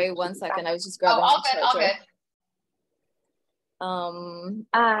question. Sorry, 1 second. I was just grabbing all the good, all charger.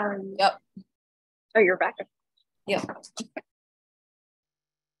 good. Yep. Oh, you're back. Yep.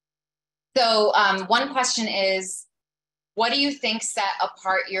 So one question is, what do you think set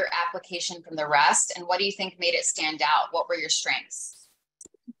apart your application from the rest? And what do you think made it stand out? What were your strengths?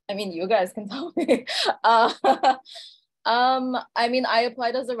 I mean, you guys can tell me. I mean, I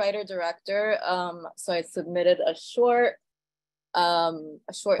applied as a writer director. So I submitted a short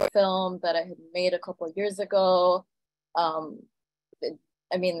film that I had made a couple of years ago.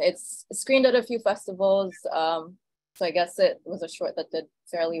 I mean, it's screened at a few festivals. So I guess it was a short that did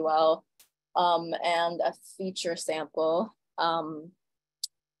fairly well. And a feature sample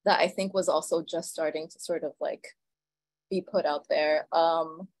that I think was also just starting to sort of like be put out there.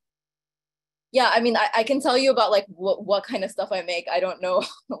 Yeah, I mean, I can tell you about like what kind of stuff I make. I don't know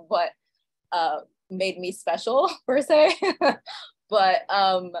what made me special per se, but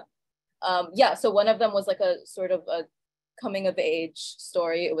yeah, so one of them was like a sort of a coming of age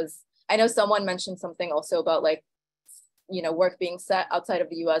story. It was, I know someone mentioned something also about like, you know, work being set outside of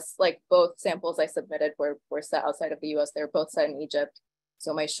the US. Like both samples I submitted were set outside of the US. They were both set in Egypt.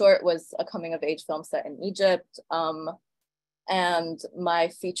 So my short was a coming of age film set in Egypt. And my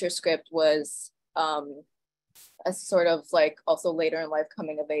feature script was a sort of like also later in life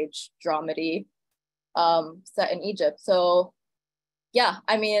coming of age dramedy set in Egypt. So yeah,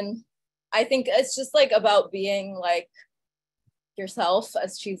 I mean, I think it's just like about being like yourself,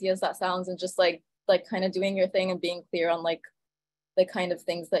 as cheesy as that sounds, and just like kind of doing your thing and being clear on like the kind of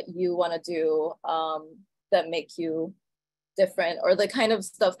things that you want to do that make you different, or the kind of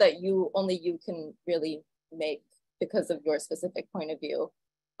stuff that only you can really make because of your specific point of view.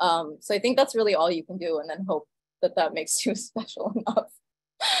 So I think that's really all you can do, and then hope that that makes you special enough.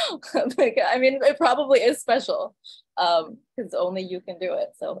 Like, I mean, it probably is special because only you can do it.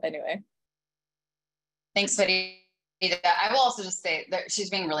 So anyway. Thanks, Farida. I will also just say that she's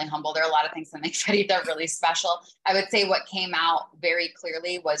being really humble. There are a lot of things that make Farida really special. I would say what came out very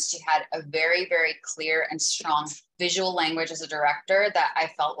clearly was she had a very, very clear and strong visual language as a director that I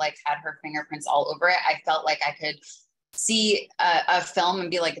felt like had her fingerprints all over it. I felt like I could see a film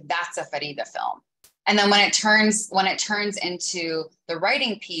and be like, that's a Farida film. And then when it turns into the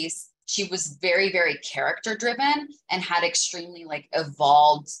writing piece, she was very, very character driven and had extremely like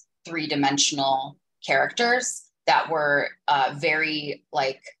evolved 3-dimensional characters that were very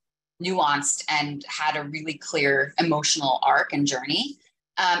like nuanced and had a really clear emotional arc and journey.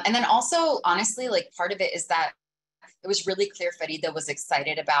 And then also, honestly, like part of it is that it was really clear Farida was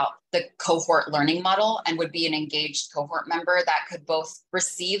excited about the cohort learning model and would be an engaged cohort member that could both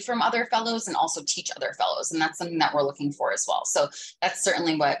receive from other fellows and also teach other fellows. And that's something that we're looking for as well. So that's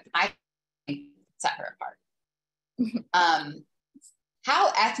certainly what I think set her apart.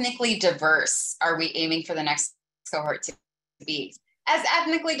 How ethnically diverse are we aiming for the next cohort to be? As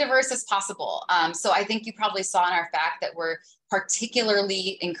ethnically diverse as possible. So I think you probably saw in our fact that we're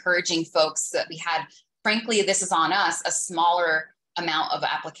particularly encouraging folks that we had, frankly, this is on us, a smaller amount of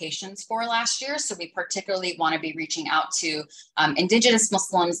applications for last year. So we particularly want to be reaching out to Indigenous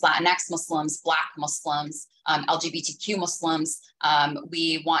Muslims, Latinx Muslims, Black Muslims, LGBTQ Muslims.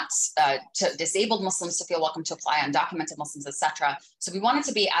 We want disabled Muslims to feel welcome to apply, undocumented Muslims, etc. So we want it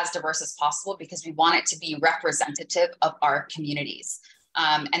to be as diverse as possible because we want it to be representative of our communities.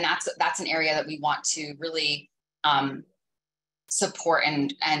 And that's an area that we want to really support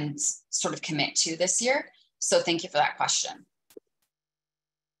and sort of commit to this year. So thank you for that question.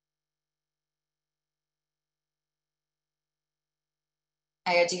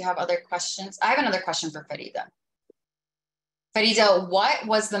 Aya, do you have other questions? I have another question for Farida. Farida, what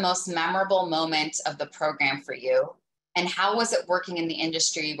was the most memorable moment of the program for you? And how was it working in the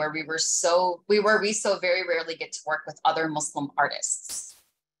industry where we so very rarely get to work with other Muslim artists?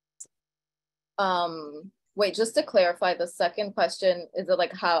 Wait, just to clarify, the second question, is it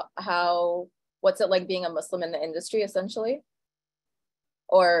like what's it like being a Muslim in the industry essentially?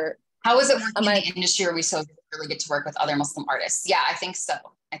 Or how is it working in the industry where we so rarely get to work with other Muslim artists? Yeah, I think so.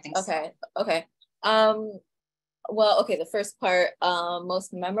 Okay. Well, okay, the first part,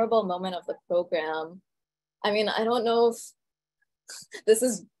 most memorable moment of the program. I mean, I don't know if this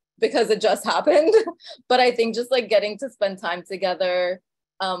is because it just happened. But I think just like getting to spend time together.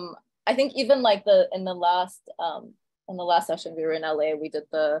 I think even like in the last session we were in LA, we did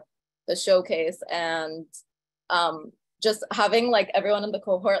the showcase, and just having like everyone in the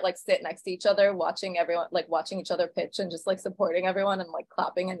cohort like sit next to each other, watching each other pitch and just like supporting everyone and like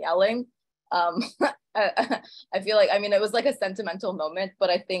clapping and yelling. I feel like, I mean, it was like a sentimental moment, but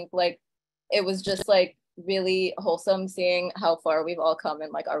I think like it was just like really wholesome seeing how far we've all come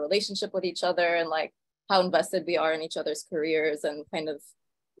in like our relationship with each other, and like how invested we are in each other's careers, and kind of,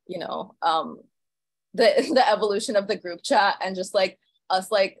 you know, the evolution of the group chat, and just like us,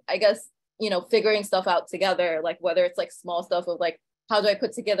 like, I guess, you know, figuring stuff out together, like whether it's like small stuff of like, how do I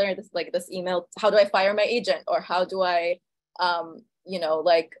put together this email? How do I fire my agent? Or how do I, you know,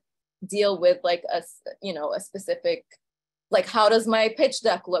 like deal with like a specific, like, how does my pitch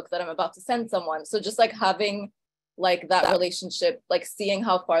deck look that I'm about to send someone? So just like having like that relationship, like seeing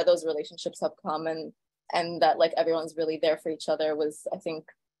how far those relationships have come, and that like everyone's really there for each other was, I think,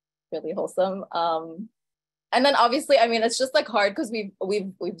 really wholesome. And then obviously, I mean, it's just like hard because we've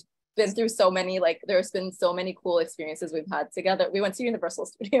been through so many, like there's been so many cool experiences we've had together. We went to Universal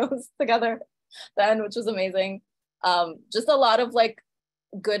Studios together then, which was amazing. Just a lot of like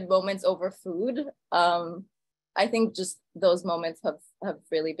good moments over food. I think just those moments have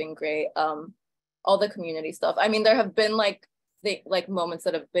really been great. All the community stuff. I mean, there have been like moments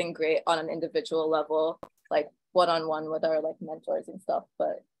that have been great on an individual level, like one-on-one with our like mentors and stuff.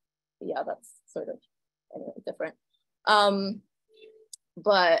 But yeah, that's sort of anyway different.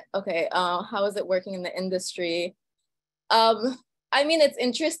 But okay, how is it working in the industry? I mean, it's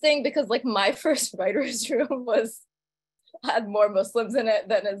interesting because like my first writer's room had more Muslims in it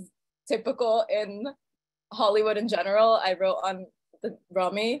than is typical in Hollywood in general. I wrote on the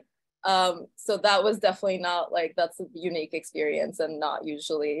Rami. So that was definitely not like, that's a unique experience and not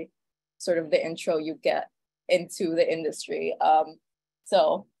usually sort of the intro you get into the industry.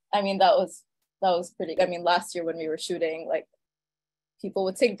 So, I mean, that was pretty, I mean, last year when we were shooting, like people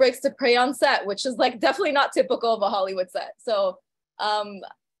would take breaks to pray on set, which is like definitely not typical of a Hollywood set. So,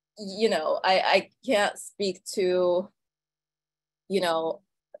 you know, I can't speak to, you know,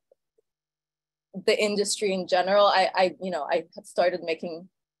 the industry in general. I you know, I had started making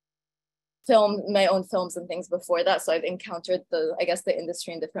my own films and things before that, so I've encountered I guess the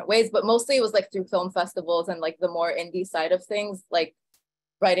industry in different ways, but mostly it was like through film festivals and like the more indie side of things. Like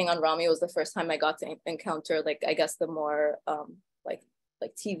writing on Rami was the first time I got to encounter like, I guess, the more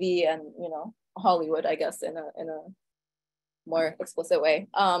like TV and, you know, Hollywood, I guess, in a more explicit way.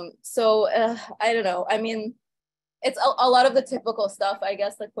 So I don't know, I mean, it's a lot of the typical stuff, I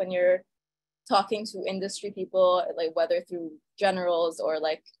guess, like when you're talking to industry people, like whether through generals or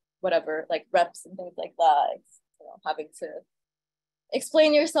like whatever, like reps and things like that, it's, you know, having to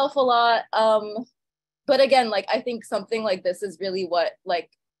explain yourself a lot. But again, like I think something like this is really what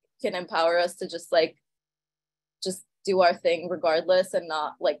like can empower us to just do our thing regardless, and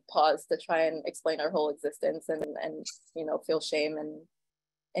not like pause to try and explain our whole existence and you know, feel shame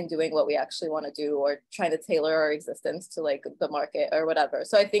in doing what we actually want to do, or trying to tailor our existence to like the market or whatever.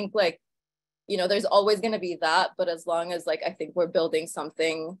 So I think like, you know, there's always going to be that, but as long as like I think we're building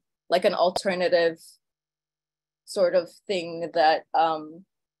something like an alternative sort of thing that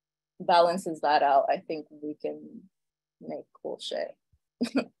balances that out, I think we can make cool shit.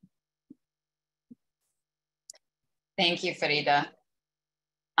 Thank you, Farida.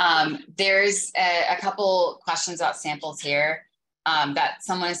 There's a couple questions about samples here. That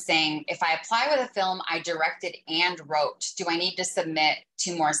someone is saying, if I apply with a film I directed and wrote, do I need to submit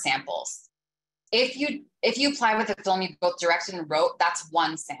 2 more samples? If you apply with a film you both directed and wrote, that's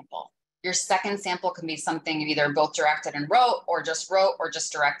 1 sample. Your second sample can be something you either both directed and wrote or just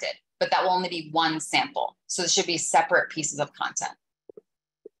directed, but that will only be 1 sample. So it should be separate pieces of content.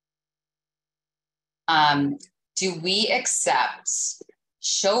 Do we accept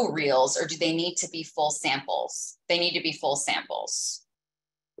show reels, or do they need to be full samples? They need to be full samples.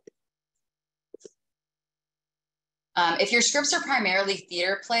 If your scripts are primarily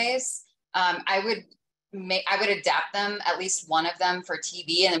theater plays, I would adapt them, at least one of them for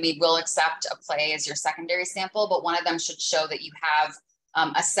TV, and then we will accept a play as your secondary sample, but one of them should show that you have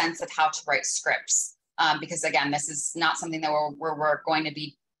a sense of how to write scripts. Because again, this is not something that we're going to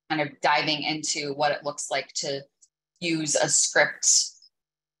be kind of diving into what it looks like to use a script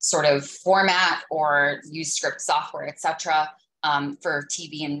sort of format or use script software, etc. For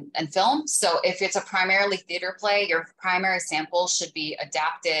TV and film. So if it's a primarily theater play, your primary sample should be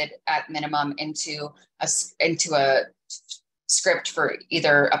adapted at minimum into a script for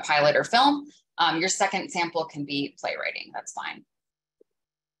either a pilot or film. Your second sample can be playwriting, that's fine.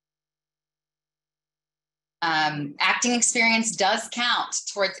 Acting experience does count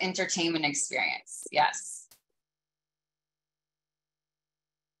towards entertainment experience. Yes.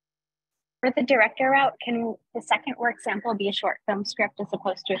 For the director route, can the second work sample be a short film script as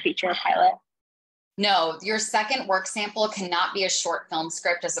opposed to a feature or pilot? No, your second work sample cannot be a short film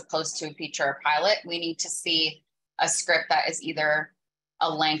script as opposed to a feature or pilot. We need to see a script that is either a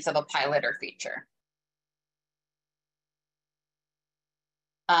length of a pilot or feature.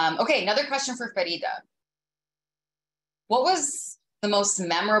 Okay, another question for Farida. What was the most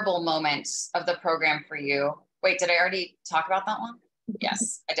memorable moment of the program for you? Wait, did I already talk about that one?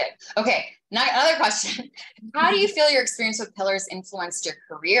 Yes, I did. Okay, now another question. How do you feel your experience with Pillars influenced your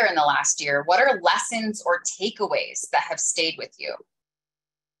career in the last year? What are lessons or takeaways that have stayed with you?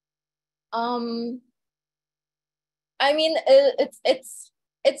 I mean,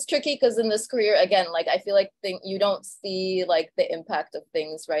 it's tricky because in this career, again, like I feel like you don't see like the impact of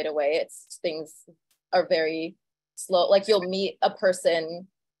things right away. Things are very slow. Like you'll meet a person,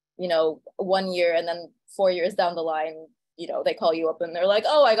 you know, 1 year, and then 4 years down the line, you know, they call you up and they're like,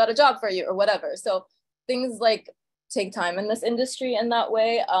 oh, I got a job for you or whatever. So things like take time in this industry in that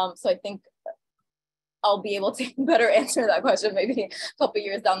way. So I think I'll be able to better answer that question maybe a couple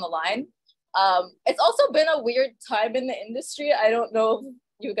years down the line. It's also been a weird time in the industry. I don't know if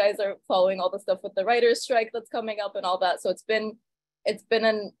you guys are following all the stuff with the writers' strike that's coming up and all that. So it's been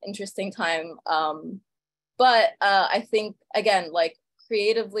an interesting time. But I think, again, like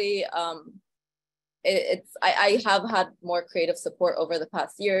creatively, I have had more creative support over the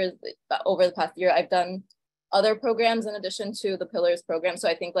past years. Over the past year, I've done other programs in addition to the Pillars program. So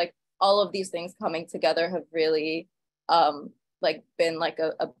I think like all of these things coming together have really like been like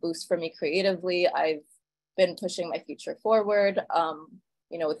a boost for me creatively. I've been pushing my future forward,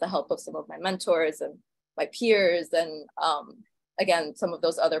 you know, with the help of some of my mentors and my peers, and again, some of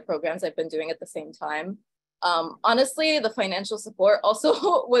those other programs I've been doing at the same time. Honestly, the financial support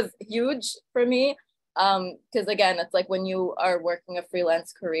also was huge for me. Because again, it's like when you are working a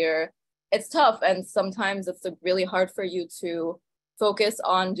freelance career, it's tough. And sometimes it's really hard for you to focus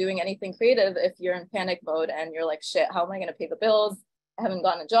on doing anything creative if you're in panic mode and you're like, shit, how am I going to pay the bills? I haven't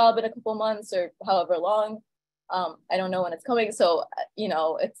gotten a job in a couple months or however long. I don't know when it's coming. So, you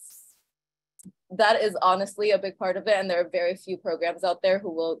know, that is honestly a big part of it. And there are very few programs out there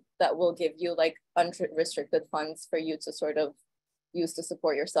that will give you like unrestricted funds for you to sort of use to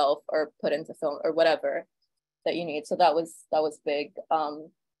support yourself or put into film or whatever that you need. So that was big.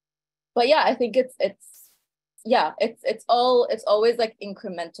 But yeah, I think it's always like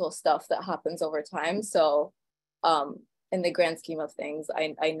incremental stuff that happens over time. So in the grand scheme of things,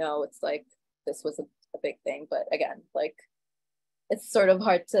 I know it's like this was a big thing, but again, like it's sort of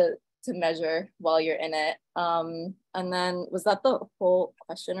hard to measure while you're in it. And then was that the whole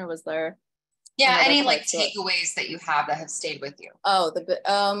question, or was there any like takeaways that you have that have stayed with you? Oh,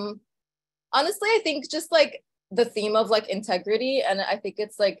 honestly, I think just like the theme of like integrity, and I think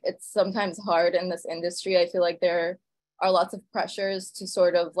it's sometimes hard in this industry. I feel like there are lots of pressures to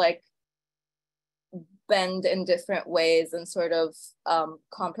sort of like bend in different ways and sort of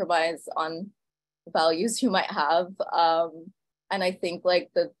compromise on values you might have. And I think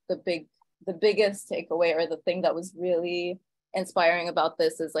like the biggest takeaway, or the thing that was really inspiring about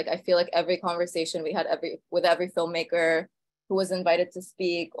this, is like I feel like every conversation we had with every filmmaker who was invited to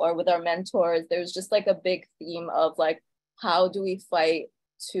speak, or with our mentors, there's just like a big theme of like, how do we fight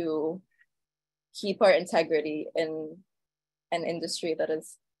to keep our integrity in an industry that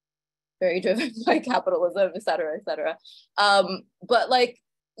is very driven by capitalism, et cetera, et cetera. But like,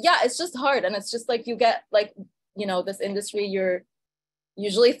 yeah, it's just hard. And it's just like, you get like, you know, this industry, you're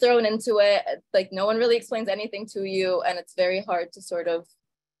usually thrown into it. Like no one really explains anything to you. And it's very hard to sort of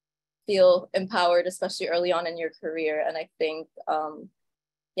feel empowered, especially early on in your career. And I think,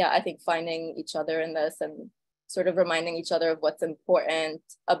 I think finding each other in this and sort of reminding each other of what's important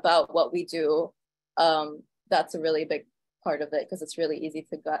about what we do, that's a really big part of it, because it's really easy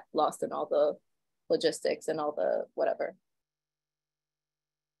to get lost in all the logistics and all the whatever.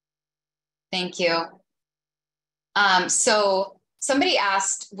 Thank you. So somebody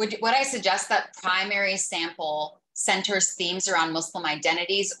asked, would I suggest that primary sample centers themes around Muslim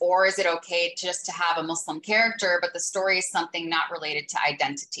identities, or is it okay just to have a Muslim character, but the story is something not related to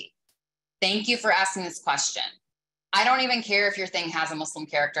identity? Thank you for asking this question. I don't even care if your thing has a Muslim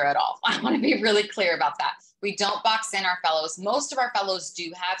character at all. I want to be really clear about that. We don't box in our fellows. Most of our fellows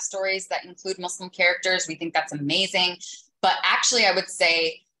do have stories that include Muslim characters. We think that's amazing. But actually, I would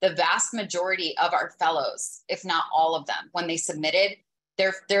say the vast majority of our fellows, if not all of them, when they submitted,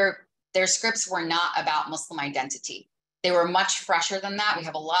 their scripts were not about Muslim identity. They were much fresher than that. We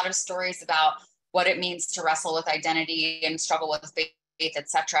have a lot of stories about what it means to wrestle with identity and struggle with faith,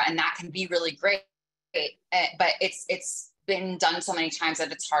 etc. And that can be really great, but it's been done so many times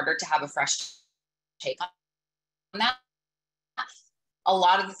that it's harder to have a fresh take on that. A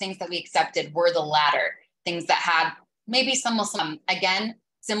lot of the things that we accepted were the latter, things that had maybe some Muslim, again,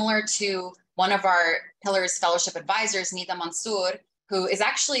 similar to one of our Pillars Fellowship advisors, Nida Mansour, who is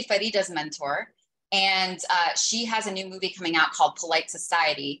actually Farida's mentor. And she has a new movie coming out called Polite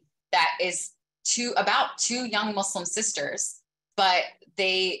Society that is about two young Muslim sisters, but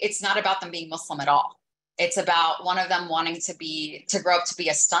it's not about them being Muslim at all. It's about one of them wanting to grow up to be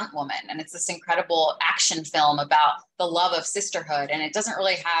a stunt woman. And it's this incredible action film about the love of sisterhood. And it doesn't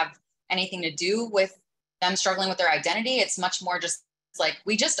really have anything to do with them struggling with their identity. It's much more just like,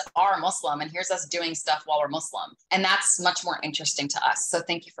 we just are Muslim and here's us doing stuff while we're Muslim. And that's much more interesting to us. So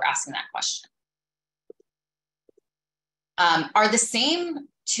thank you for asking that question. Are there the same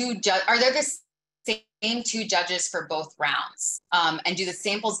two judges for both rounds? And do the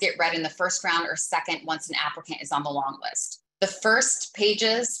samples get read in the first round or second once an applicant is on the long list? The first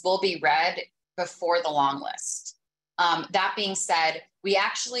pages will be read before the long list. That being said,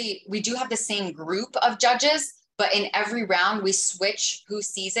 we do have the same group of judges, but in every round we switch who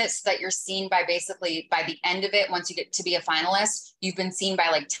sees it so that you're seen by the end of it, once you get to be a finalist, you've been seen by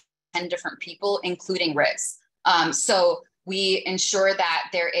like 10 different people, including Riz. So we ensure that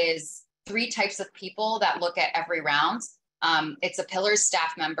there is 3 types of people that look at every round. It's a Pillars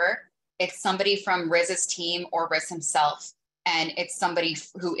staff member, it's somebody from Riz's team or Riz himself, and it's somebody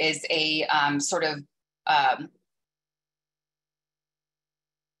who is a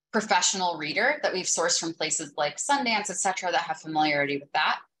professional reader that we've sourced from places like Sundance, etc., that have familiarity with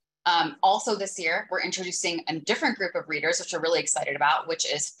that. Also this year, we're introducing a different group of readers, which we're really excited about,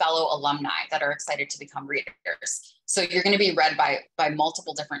 which is fellow alumni that are excited to become readers. So you're going to be read by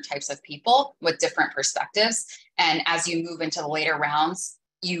multiple different types of people with different perspectives. And as you move into the later rounds,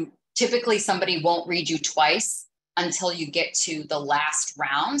 typically somebody won't read you twice until you get to the last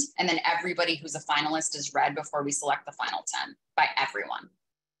round. And then everybody who's a finalist is read before we select the final 10 by everyone.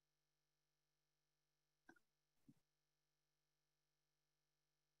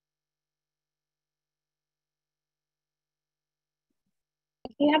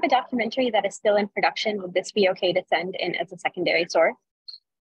 If you have a documentary that is still in production, would this be okay to send in as a secondary source?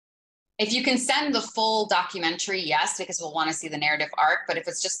 If you can send the full documentary, yes, because we'll want to see the narrative arc. But if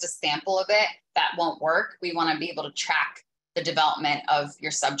it's just a sample of it, that won't work. We want to be able to track the development of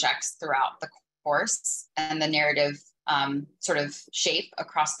your subjects throughout the course and the narrative sort of shape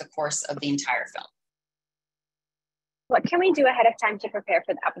across the course of the entire film. What can we do ahead of time to prepare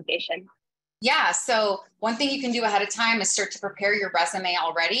for the application? Yeah, so one thing you can do ahead of time is start to prepare your resume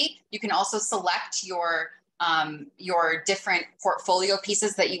already. You can also select your different portfolio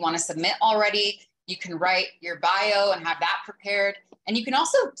pieces that you want to submit already. You can write your bio and have that prepared. And you can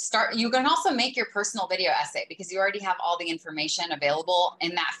also make your personal video essay, because you already have all the information available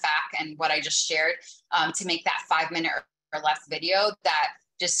in that FAQ and what I just shared, to make that 5-minute or less video that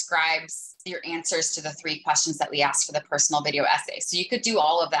describes your answers to the 3 questions that we asked for the personal video essay. So you could do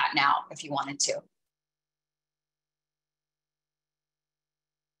all of that now if you wanted to.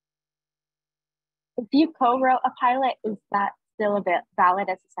 If you co-wrote a pilot, is that still a bit valid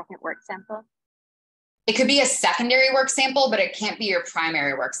as a second work sample? It could be a secondary work sample, but it can't be your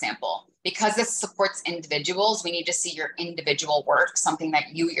primary work sample. Because this supports individuals, we need to see your individual work, something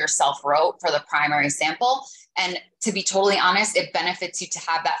that you yourself wrote for the primary sample. And to be totally honest, it benefits you to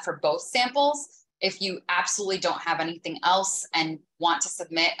have that for both samples. If you absolutely don't have anything else and want to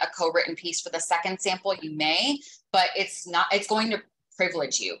submit a co-written piece for the second sample, you may, but it's going to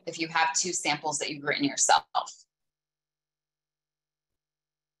privilege you if you have 2 samples that you've written yourself.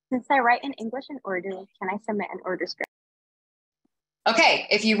 Since I write in English and Urdu, can I submit an Urdu script? Okay,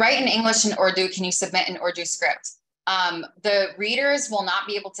 if you write in English and Urdu, can you submit an Urdu script? The readers will not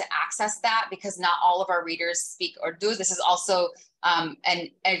be able to access that because not all of our readers speak Urdu. This is also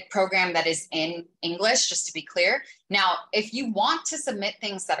a program that is in English, just to be clear. Now, if you want to submit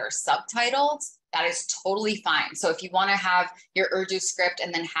things that are subtitled, that is totally fine. So if you want to have your Urdu script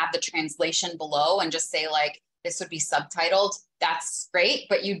and then have the translation below and just say like, this would be subtitled, that's great,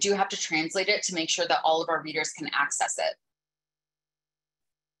 but you do have to translate it to make sure that all of our readers can access it.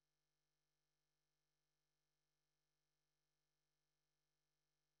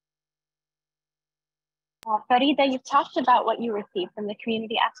 Farida, you've talked about what you received from the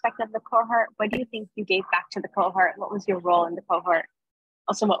community aspect of the cohort. What do you think you gave back to the cohort? What was your role in the cohort?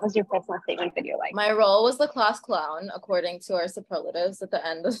 Also, what was your personal statement video like? My role was the class clown, according to our superlatives at the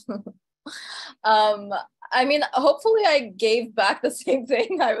end. I mean, hopefully I gave back the same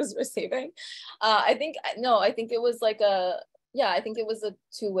thing I was receiving. I think, no, I think it was like I think it was a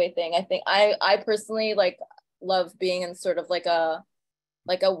two-way thing. I think I personally like love being in sort of like a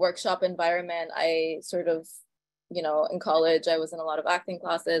workshop environment. I sort of, in college, I was in a lot of acting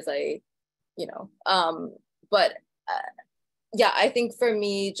classes. But yeah, I think for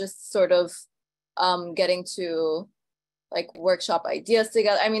me, just sort of getting to like workshop ideas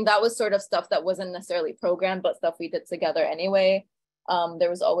together. I mean, that was sort of stuff that wasn't necessarily programmed, but stuff we did together anyway. There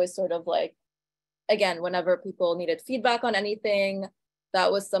was always sort of like, again, whenever people needed feedback on anything,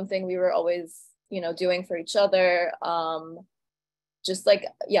 that was something we were always, doing for each other. Just like,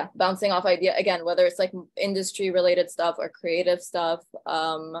 yeah, bouncing off idea, again, whether it's like industry related stuff or creative stuff.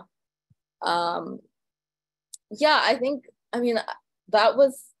 Yeah, I mean, that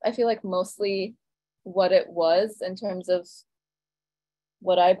was, I feel like mostly what it was in terms of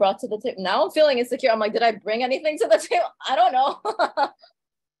what I brought to the table. Now I'm feeling insecure. I'm like, did I bring anything to the table? I don't know.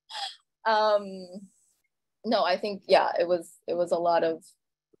 No, I think, yeah, it was a lot of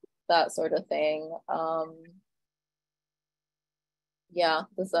that sort of thing. Yeah,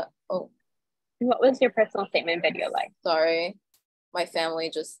 oh. What was your personal statement video like? Sorry, my family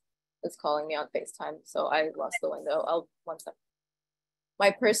just is calling me on FaceTime, so I lost the window. One second.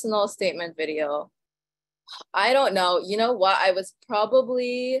 My personal statement video. I don't know. You know what? I was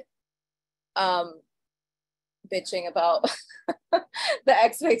probably bitching about the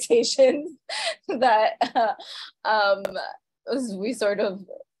expectations that we sort of,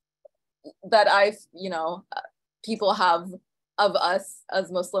 that people have of us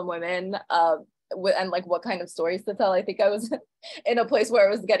as Muslim women, and like what kind of stories to tell. I think I was in a place where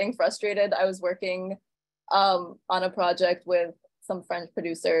I was getting frustrated. I was working on a project with some French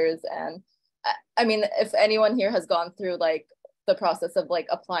producers, and I mean, if anyone here has gone through like the process of like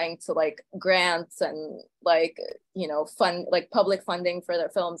applying to like grants and like, fund, like public funding for their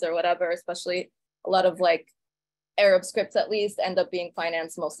films or whatever, especially a lot of like Arab scripts at least end up being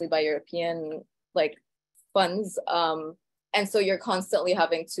financed mostly by European like funds. And so you're constantly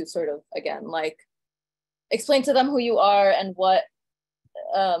having to sort of, again, like explain to them who you are and what,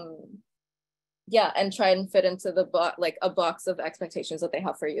 and try and fit into like a box of expectations that they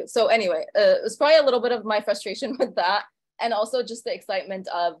have for you. So anyway, it was probably a little bit of my frustration with that. And also just the excitement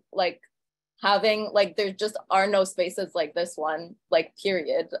of like having, like, there just are no spaces like this one, like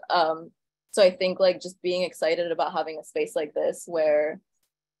period. So I think like just being excited about having a space like this where,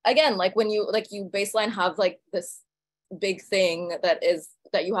 again, like when you baseline have like this big thing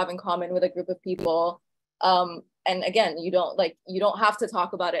that you have in common with a group of people. And again, you don't have to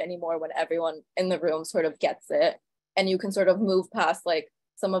talk about it anymore when everyone in the room sort of gets it, and you can sort of move past like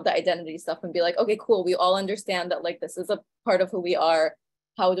some of the identity stuff and be like, okay, cool, we all understand that like this is a part of who we are.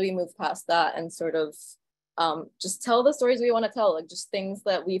 How do we move past that and sort of just tell the stories we want to tell, like just things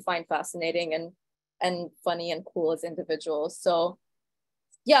that we find fascinating and funny and cool as individuals. So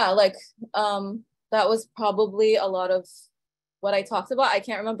yeah, like that was probably a lot of what I talked about. I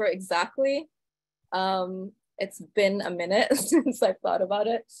can't remember exactly. It's been a minute since I've thought about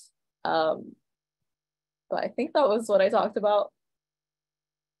it. But I think that was what I talked about.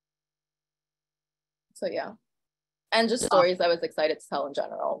 So yeah. And just stories I was excited to tell in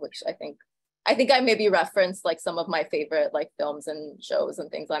general, which I think I maybe referenced like some of my favorite like films and shows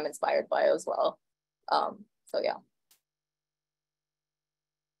and things I'm inspired by as well. So yeah.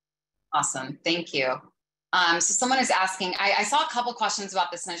 Awesome, thank you. So someone is asking, I saw a couple questions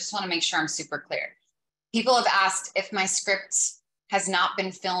about this and I just want to make sure I'm super clear. People have asked, if my script has not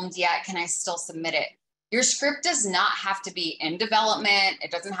been filmed yet, can I still submit it? Your script does not have to be in development.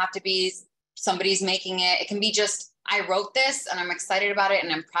 It doesn't have to be somebody's making it. It can be just, I wrote this and I'm excited about it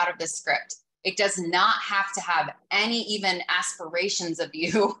and I'm proud of this script. It does not have to have any even aspirations of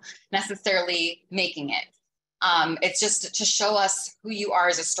you necessarily making it. It's just to show us who you are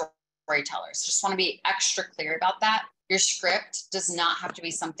as a storyteller. So just want to be extra clear about that. Your script does not have to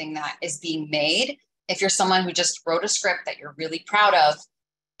be something that is being made. If you're someone who just wrote a script that you're really proud of,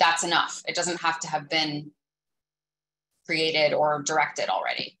 that's enough. It doesn't have to have been created or directed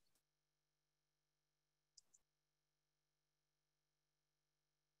already.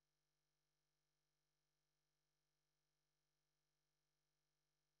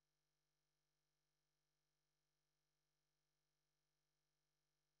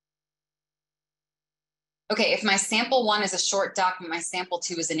 Okay, if my sample 1 is a short doc and my sample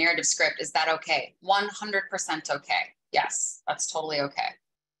 2 is a narrative script, is that okay? 100% okay. Yes, that's totally okay.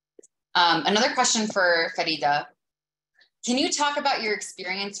 Another question for Farida. Can you talk about your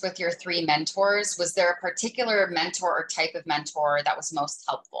experience with your 3 mentors? Was there a particular mentor or type of mentor that was most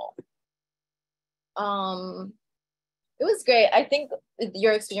helpful? It was great. I think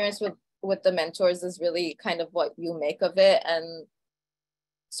your experience with the mentors is really kind of what you make of it, and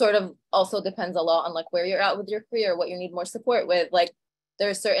sort of also depends a lot on like where you're at with your career, what you need more support with. Like there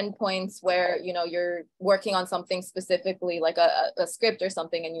are certain points where, you know, you're working on something specifically, like a script or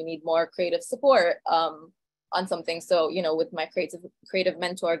something, and you need more creative support on something. So, you know, with my creative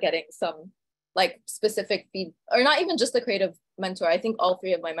mentor, getting some like specific feed, or not even just the creative mentor. I think all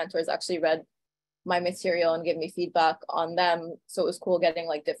three of my mentors actually read my material and give me feedback on them. So it was cool getting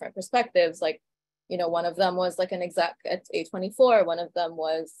like different perspectives. Like, you know, one of them was like an exec at A24. One of them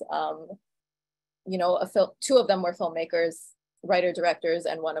was, you know, two of them were filmmakers, writer directors,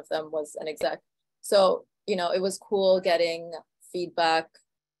 and one of them was an exec. So, you know, it was cool getting feedback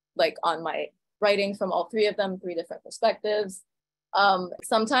like on my writing from all three of them, three different perspectives.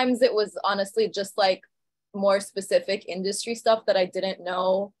 Sometimes it was honestly just like more specific industry stuff that I didn't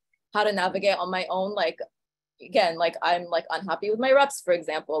know how to navigate on my own. Like, again, like I'm like unhappy with my reps, for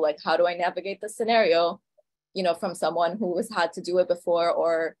example, like how do I navigate the scenario, you know, from someone who has had to do it before,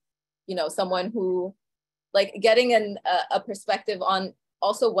 or, you know, someone who like getting a perspective on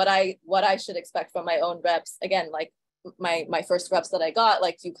also what I should expect from my own reps. Again, like my first reps that I got,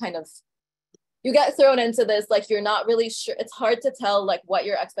 like you get thrown into this, like you're not really sure. It's hard to tell like what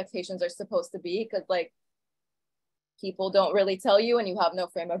your expectations are supposed to be, because like people don't really tell you and you have no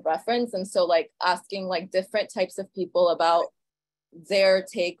frame of reference. And so like asking like different types of people about their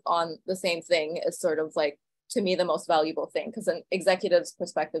take on the same thing is sort of like, to me, the most valuable thing, because an executive's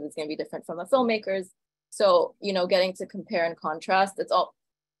perspective is going to be different from a filmmaker's. So, you know, getting to compare and contrast, it's all,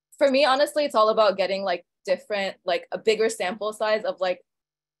 for me, honestly, it's all about getting like different, like a bigger sample size of like,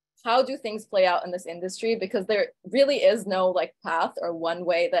 how do things play out in this industry? Because there really is no like path or one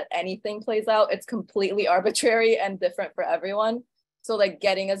way that anything plays out. It's completely arbitrary and different for everyone. So like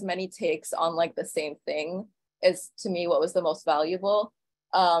getting as many takes on like the same thing is, to me, what was the most valuable.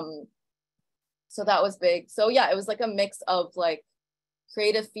 So that was big. So yeah, it was like a mix of like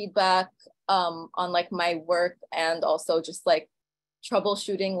creative feedback on like my work, and also just like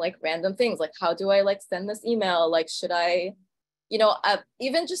troubleshooting like random things, like how do I like send this email? Like, should I, you know,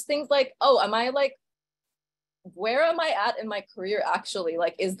 even just things like, oh, am I like, where am I at in my career actually?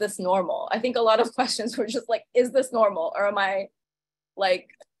 Like, is this normal? I think a lot of questions were just like, is this normal? Or am I like,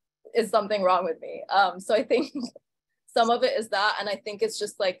 is something wrong with me? So I think some of it is that. And I think it's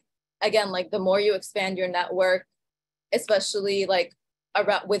just like, again, like the more you expand your network, especially like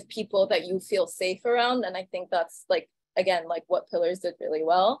around with people that you feel safe around. And I think that's like, again, like what Pillars did really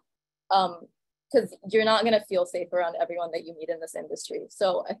well. Because you're not going to feel safe around everyone that you meet in this industry.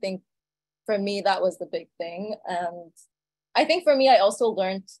 So I think for me, that was the big thing. And I think for me, I also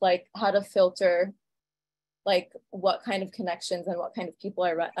learned like how to filter like what kind of connections and what kind of people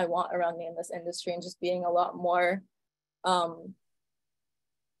I want around me in this industry, and just being a lot more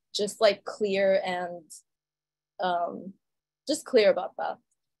just like clear and just clear about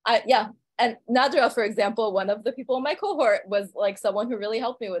that. Yeah. And Nadra, for example, one of the people in my cohort was like someone who really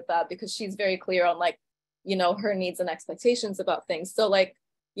helped me with that, because she's very clear on like, you know, her needs and expectations about things. So like,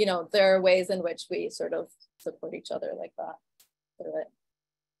 you know, there are ways in which we sort of support each other like that through it.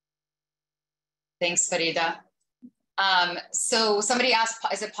 Thanks, Farida. So somebody asked,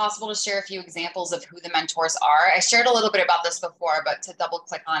 is it possible to share a few examples of who the mentors are? I shared a little bit about this before, but to double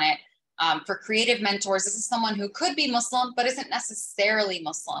click on it, for creative mentors, this is someone who could be Muslim, but isn't necessarily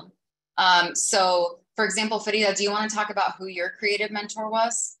Muslim. So for example, Farida, do you want to talk about who your creative mentor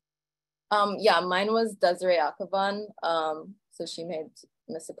was? Yeah, mine was Desiree Akavan. So she made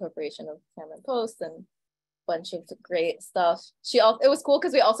Misappropriation of Cameron Post and a bunch of great stuff. It was cool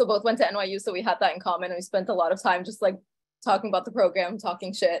because we also both went to NYU, so we had that in common, and we spent a lot of time just like talking about the program,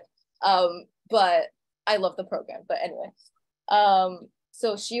 talking shit. But I love the program. But anyway,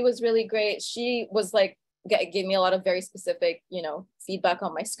 so she was really great. She was like, gave me a lot of very specific, you know, feedback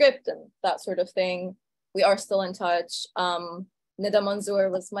on my script and that sort of thing. We are still in touch. Nida Manzoor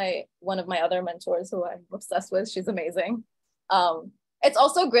was one of my other mentors who I'm obsessed with. She's amazing. It's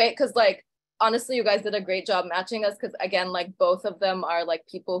also great because like, honestly, you guys did a great job matching us, because again, like both of them are like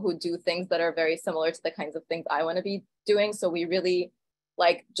people who do things that are very similar to the kinds of things I want to be doing. So we really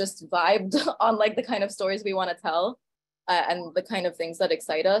like just vibed on like the kind of stories we want to tell and the kind of things that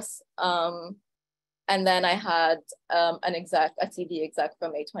excite us. And then I had an exec, a TV exec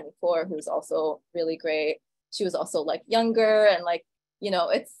from A24, who's also really great. She was also like younger, and like, you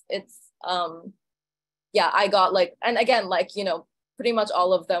know, yeah, I got like, and again, like, you know, pretty much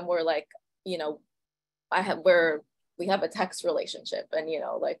all of them were like, you know, we have a text relationship, and, you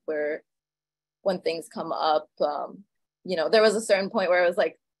know, like when things come up, you know, there was a certain point where it was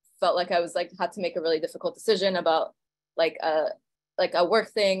like felt like I was like, had to make a really difficult decision about like a work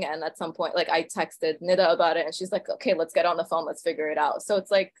thing. And at some point, like I texted Nida about it and she's like, okay, let's get on the phone, let's figure it out. So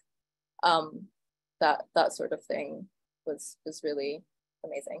it's like, that sort of thing was really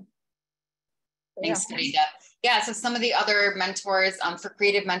amazing. So, thanks, Farida. Yeah, so some of the other mentors, for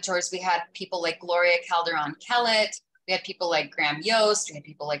creative mentors, we had people like Gloria Calderon-Kellett, we had people like Graham Yost, we had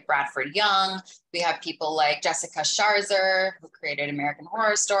people like Bradford Young, we have people like Jessica Sharzer, who created American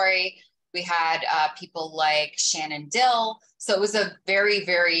Horror Story. We had people like Shannon Dill. So it was a very,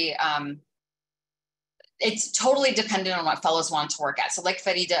 very, it's totally dependent on what fellows want to work at. So like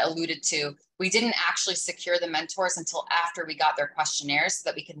Farida alluded to, we didn't actually secure the mentors until after we got their questionnaires so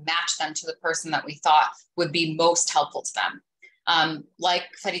that we could match them to the person that we thought would be most helpful to them. Like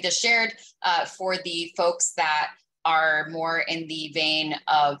Farida shared, for the folks that are more in the vein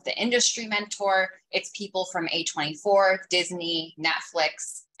of the industry mentor, it's people from A24, Disney,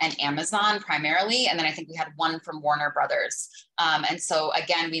 Netflix, and Amazon primarily. And then I think we had one from Warner Brothers. And so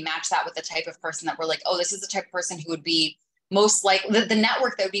again, we match that with the type of person that we're like, oh, this is the type of person who would be most likely, the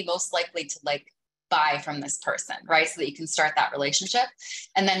network that would be most likely to like buy from this person, right? So that you can start that relationship.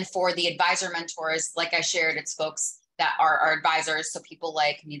 And then for the advisor mentors, like I shared, it's folks that are our advisors. So people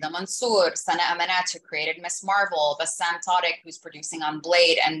like Nida Mansour, Sana Amanat, who created Miss Marvel, Bassam Tariq, who's producing on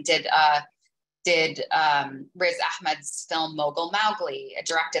Blade and did Riz Ahmed's film Mogul Mowgli,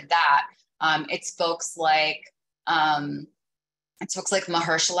 directed that. It's folks like Mahershala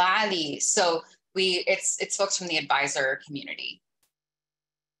Ali. So it's folks from the advisor community.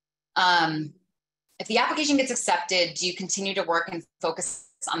 If the application gets accepted, do you continue to work and focus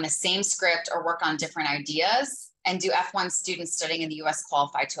on the same script or work on different ideas? And do F1 students studying in the US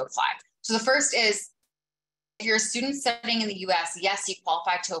qualify to apply? So the first is, if you're a student studying in the US, yes, you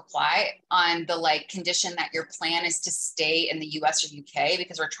qualify to apply on the like condition that your plan is to stay in the US or UK,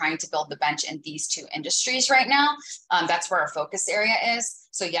 because we're trying to build the bench in these two industries right now. That's where our focus area is.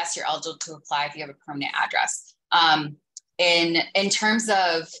 So yes, you're eligible to apply if you have a permanent address. In terms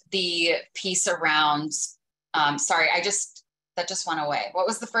of the piece around, sorry, that just went away. What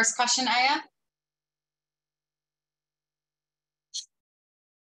was the first question, Aya?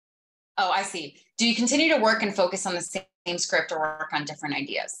 Oh, I see. Do you continue to work and focus on the same script or work on different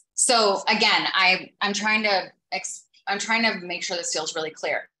ideas? So again, I'm trying to make sure this feels really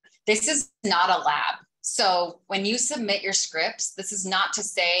clear. This is not a lab. So when you submit your scripts, this is not to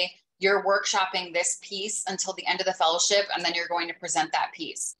say you're workshopping this piece until the end of the fellowship and then you're going to present that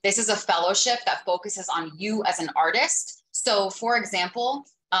piece. This is a fellowship that focuses on you as an artist. So for example,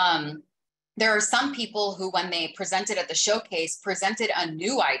 there are some people who, when they presented at the showcase, presented a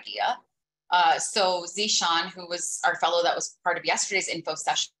new idea. So Zishan, who was our fellow that was part of yesterday's info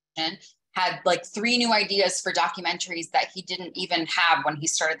session, had like 3 new ideas for documentaries that he didn't even have when he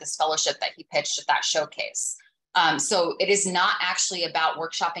started this fellowship that he pitched at that showcase. So it is not actually about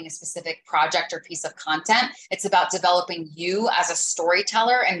workshopping a specific project or piece of content. It's about developing you as a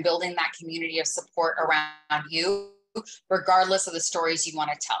storyteller and building that community of support around you, regardless of the stories you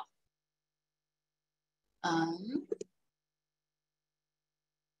want to tell.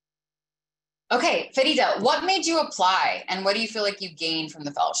 Okay, Farida, what made you apply and what do you feel like you gained from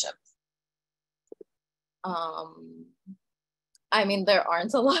the fellowship? I mean, there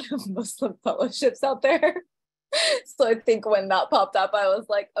aren't a lot of Muslim fellowships out there. So I think when that popped up, I was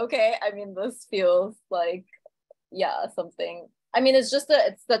like, okay, I mean, this feels like, yeah, something. I mean, it's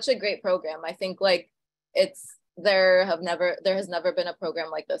such a great program. I think like there has never been a program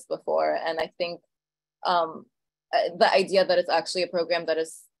like this before. And I think the idea that it's actually a program that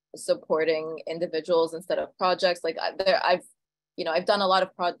is supporting individuals instead of projects, like I've done a lot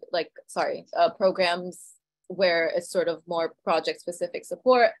of programs where it's sort of more project specific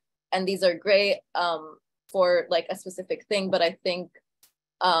support, and these are great for like a specific thing, but I think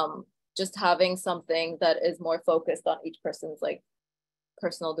just having something that is more focused on each person's like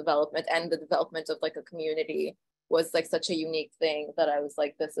personal development and the development of like a community was like such a unique thing that I was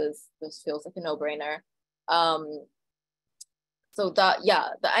like, this feels like a no-brainer. So that, yeah,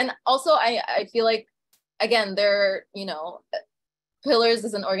 and also I feel like, again, Pillars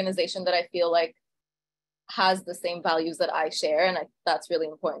is an organization that I feel like has the same values that I share, and that's really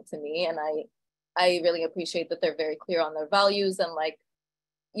important to me. And I really appreciate that they're very clear on their values. And like,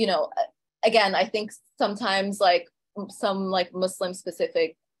 again, I think sometimes like some like Muslim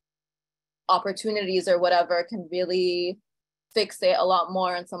specific opportunities or whatever can really fixate a lot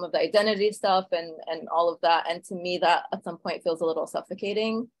more on some of the identity stuff and all of that. And to me, that at some point feels a little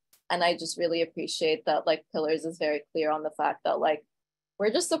suffocating. And I just really appreciate that like Pillars is very clear on the fact that like,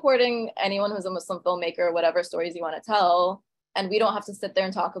 we're just supporting anyone who's a Muslim filmmaker, whatever stories you want to tell. and we don't have to sit there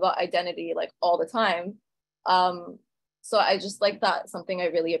and talk about identity like all the time. So I just like that, something I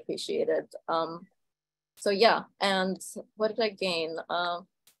really appreciated. So yeah, and what did I gain? I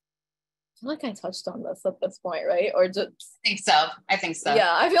feel like I touched on this at this point, right? Or just I think so.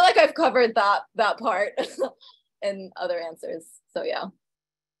 Yeah, I feel like I've covered that part in other answers. So yeah.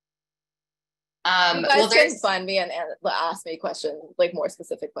 You guys can find me and ask me questions, like more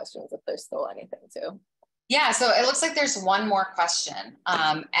specific questions if there's still anything too. Yeah, so it looks like there's one more question.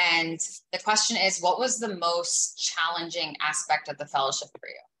 And the question is, what was the most challenging aspect of the fellowship for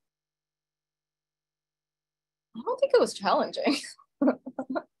you? I don't think it was challenging.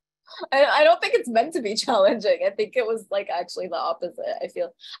 I don't think it's meant to be challenging. I think it was like actually the opposite. I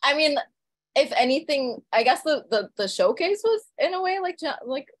feel, I mean, if anything, I guess the showcase was in a way like,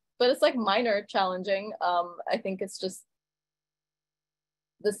 but it's like minor challenging. I think it's just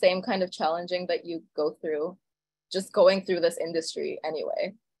the same kind of challenging that you go through just going through this industry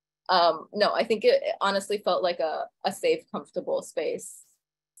anyway. No, I think it honestly felt like a safe, comfortable space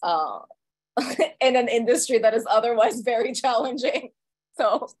in an industry that is otherwise very challenging.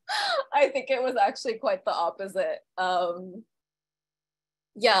 So I think it was actually quite the opposite.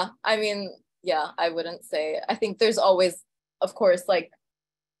 Yeah, I mean, yeah, I wouldn't say, I think there's always, of course, like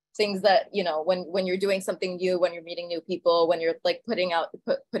things that, you know, when you're doing something new, when you're meeting new people, when you're like putting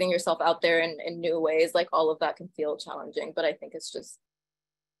yourself out there in new ways, like all of that can feel challenging, but I think it's just,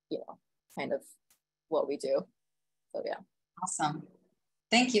 you know, kind of what we do. So yeah. Awesome.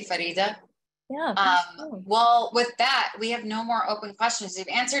 Thank you, Farida. Yeah. Well, with that, we have no more open questions. We've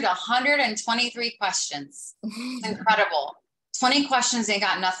answered 123 questions. It's incredible. 20 questions, they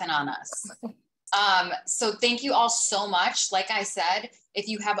got nothing on us. So thank you all so much. Like I said, if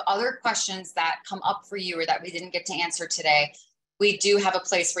you have other questions that come up for you or that we didn't get to answer today, we do have a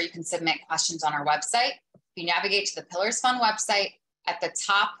place where you can submit questions on our website. If you navigate to the Pillars Fund website, at the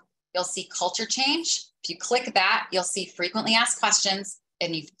top, you'll see culture change. If you click that, you'll see frequently asked questions,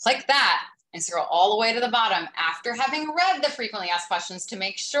 and you click that and scroll all the way to the bottom after having read the frequently asked questions to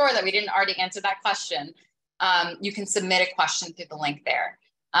make sure that we didn't already answer that question. You can submit a question through the link there.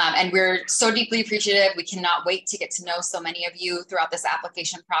 And we're so deeply appreciative. We cannot wait to get to know so many of you throughout this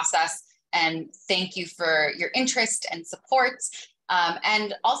application process. And thank you for your interest and support.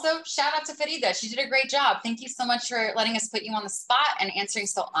 And also shout out to Farida. She did a great job. Thank you so much for letting us put you on the spot and answering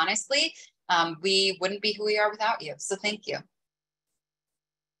so honestly. We wouldn't be who we are without you. So thank you.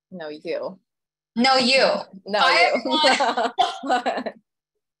 No, you. No, you. No, Bye, you.